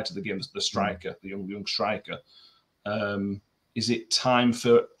prior to the game, the striker, the young striker. Is it time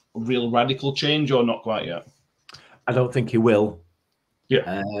for a real radical change or not quite yet? I don't think he will.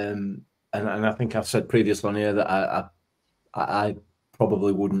 Yeah. And I think I've said previously on here that I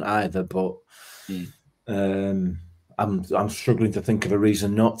probably wouldn't either, but I'm struggling to think of a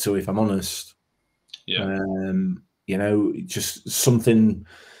reason not to, if I'm honest. Yeah. Just something,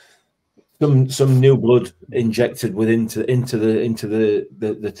 some new blood injected into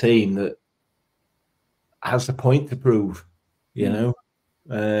the team that has a point to prove, because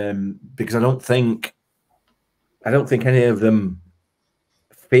I don't think any of them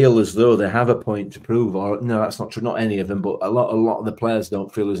feel as though they have a point to prove. Or no, that's not true. Not any of them, but a lot of the players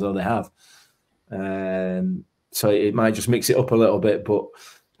don't feel as though they have. So it might just mix it up a little bit, but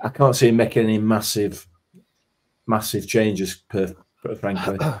I can't see him making any massive changes.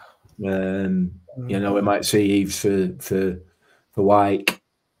 Frankly, we might see Eves for White.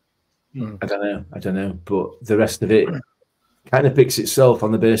 I don't know, but the rest of it kind of picks itself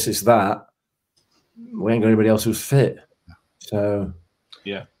on the basis that we ain't got anybody else who's fit. So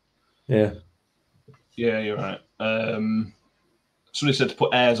yeah, you're right. Somebody said to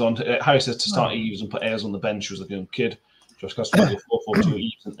put Ayres on. Harry said to start Eves and put Ayres on the bench as a young kid. Josh Castle 4-4-2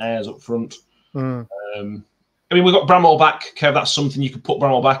 Eves and Ayres up front. We've got Bramall back, Kev. That's something you could put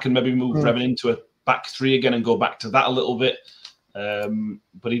Bramall back and maybe move Revan into a back 3 again and go back to that a little bit.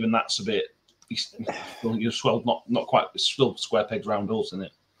 But even that's a bit. Not quite. It's still square pegs round holes, isn't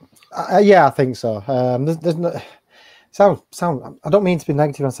it? Yeah, I think so. There's no sound. I don't mean to be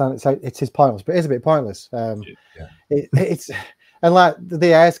negative on sound. It is pointless, but it is a bit pointless. It's and like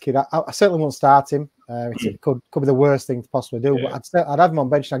the Ayres kid, I certainly won't start him. It could be the worst thing to possibly do. But I'd have him on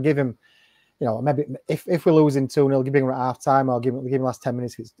bench and I'd give him you know, maybe if we're losing 2-0, give him at half time or give him last 10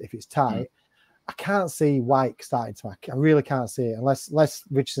 minutes if it's tight. I can't see White starting to act. I really can't see it unless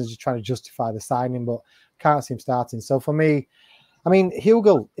Richardson's just trying to justify the signing, but can't see him starting. So for me, I mean,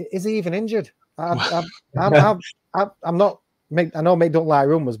 Hugo, is he even injured? I'm not. I know Mick don't like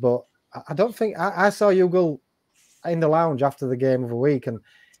rumours, but I don't think I saw Hugo in the lounge after the game of a week, and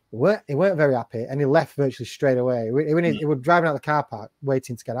he weren't very happy, and he left virtually straight away. He was driving out the car park,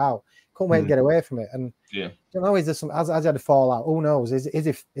 waiting to get out. Couldn't wait to get away from it. And I don't know, is there some? Has he had a fallout? Who knows? Is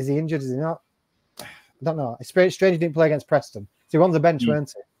he injured? Is he not? I don't know. It's strange he didn't play against Preston. So he was on the bench,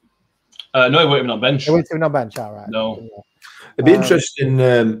 weren't he? No, he wasn't even on bench. He wasn't even on bench. All right. No. It'd be interesting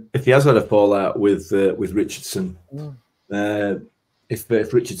if he has had a fallout with Richardson. If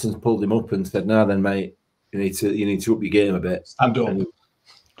Richardson's pulled him up and said, "Now then, mate, you need to up your game a bit." Stand up.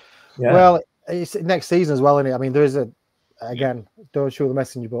 Well, it's next season as well, isn't it? I mean, there is again, don't show the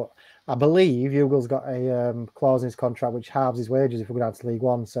messenger, but I believe Hugo's got a clause in his contract which halves his wages if we go down to League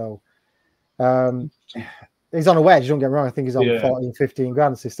One. So he's on a wedge, don't get me wrong. I think he's on 14, 15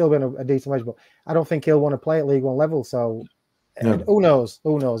 grand. So he's still been a decent wedge, but I don't think he'll want to play at League One level. So who knows?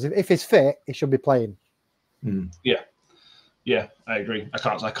 Who knows? If he's fit, he should be playing. Yeah, I agree. I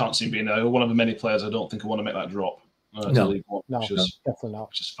can't see him being one of the many players I don't think I want to make that drop. To League One, definitely not.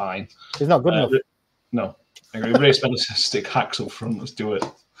 Which is fine. He's not good enough. No, I agree. Ray Spencer stick hacks up front. Let's do it.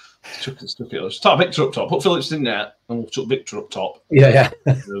 Stuck it. Let's start Victor up top. Put Phillips in there, and we'll chuck Victor up top. Yeah.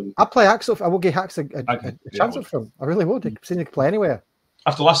 I'd play Hacks up. I would give Hacks a chance up front. I really would. I've seen he could play anywhere.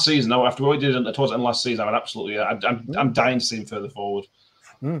 After last season, after what we did towards the end of last season, I would absolutely. I'm dying to see him further forward.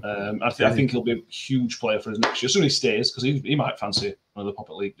 I think he'll be a huge player for us next year. As soon as he stays, because he might fancy another pop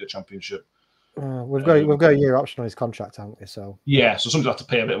at League Championship. We've got a year option on his contract, haven't we? So somebody's have to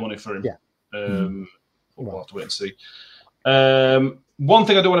pay a bit of money for him. We'll have to wait and see. One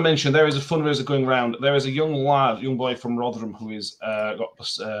thing I do want to mention: there is a fundraiser going around. There is a young boy from Rotherham who is got.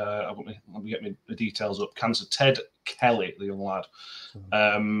 Let me get me the details up. Cancer. Ted Kelly, the young lad.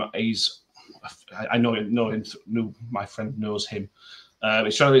 I know him. My friend knows him.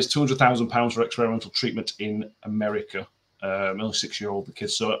 He's trying to raise £200,000 for experimental treatment in America. Only 6-year-old, the kid.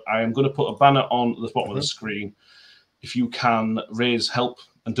 So I am going to put a banner on the bottom of the screen. If you can help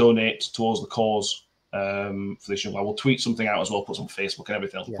and donate towards the cause for this young lad, we'll tweet something out as well, put some on Facebook and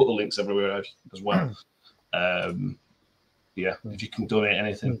everything else. We'll put the links everywhere as well. If you can donate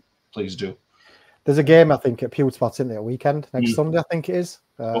anything, please do. There's a game, I think, at Pewspot, isn't it, a weekend? Next Sunday, I think it is.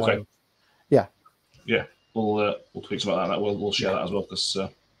 Okay. Yeah. We'll tweet something like that. We'll share that as well, because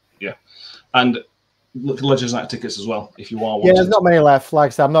and look at Legends Night tickets as well if you are wanting. There's not many left. Like I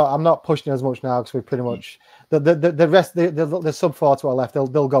said, I'm not pushing as much now because we pretty much the rest the sub 40 are left.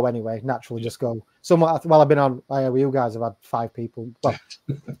 They'll go anyway. Naturally, just go. Somewhat while I've been on with you guys, I've had 5 people. Well,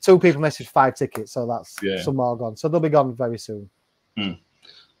 2 people messaged 5 tickets, so that's some more gone. So they'll be gone very soon.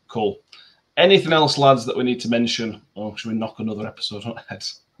 Cool. Anything else, lads, that we need to mention, or should we knock another episode on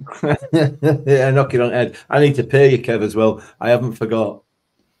heads? Knock it on head. I need to pay you, Kev, as well. I haven't forgot.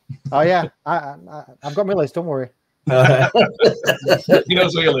 Oh yeah, I've got my list. Don't worry. He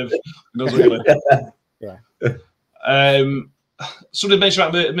knows where you live. Somebody mentioned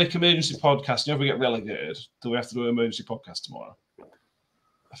about make emergency podcast. You know, if we get relegated, do we have to do an emergency podcast tomorrow?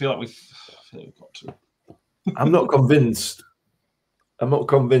 I feel like we've got to. I'm not convinced. I'm not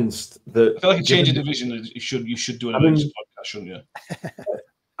convinced that. I feel like a change of division. You should do an emergency podcast, shouldn't you?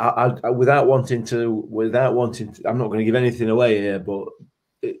 I without wanting to, I'm not going to give anything away here, but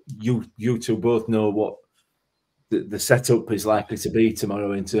you two both know what the setup is likely to be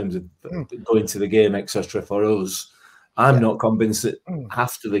tomorrow in terms of going to the game, etc. For us, I'm not convinced that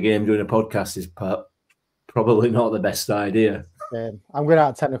after the game doing a podcast is probably not the best idea. I'm going out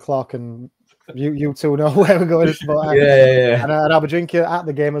at 10 o'clock, and you two know where we're going. But, and I'll be drinking at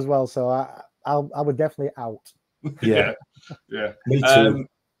the game as well, so I would definitely out. Yeah. Me too.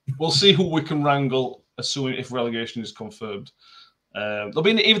 We'll see who we can wrangle, assuming if relegation is confirmed. There'll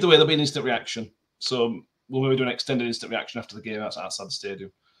be either way. There'll be an instant reaction. So we'll maybe do an extended instant reaction after the game outside the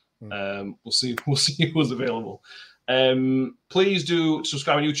stadium. We'll see who's available. Please do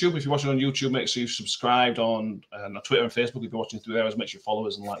subscribe on YouTube. If you're watching on YouTube, make sure you've subscribed on Twitter and Facebook. If you're watching through there, make sure you follow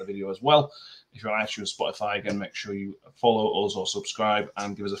us and like the video as well. If you're on iTunes, Spotify, again, make sure you follow us or subscribe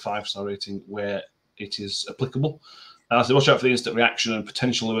and give us a 5-star rating where it is applicable. And so watch out for the instant reaction and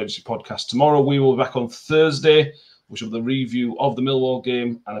potential emergency podcast tomorrow. We will be back on Thursday, which will be the review of the Millwall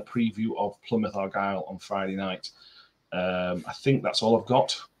game and a preview of Plymouth Argyle on Friday night. I think that's all I've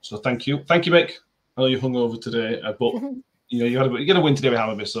got. So thank you, Mick. I know you're hungover today, but you get a win today with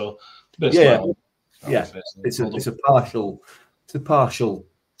Hammerby, so it's a partial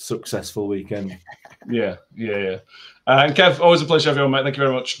successful weekend. Yeah. And Kev, always a pleasure to have you on, mate. Thank you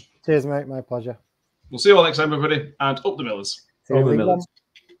very much. Cheers, mate. My pleasure. We'll see you all next time, everybody. And up the Millers. Up the Millers.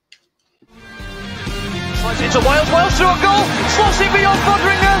 Into Wales through a goal, slots it beyond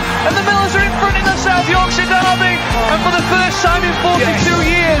Fodringer, and the Millers are in front in the South Yorkshire derby. And for the first time in 42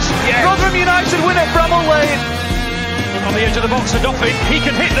 years, Rotherham United win at Bramall Lane. On the edge of the box for Doffin, he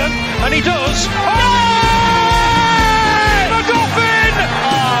can hit them, and he does. The Doffin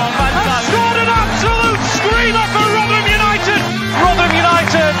has scored an absolute screamer for Rotherham United. Rotherham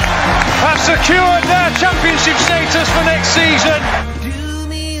United have secured their championship status for next season. Do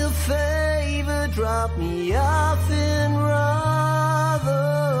me a favor, drop me off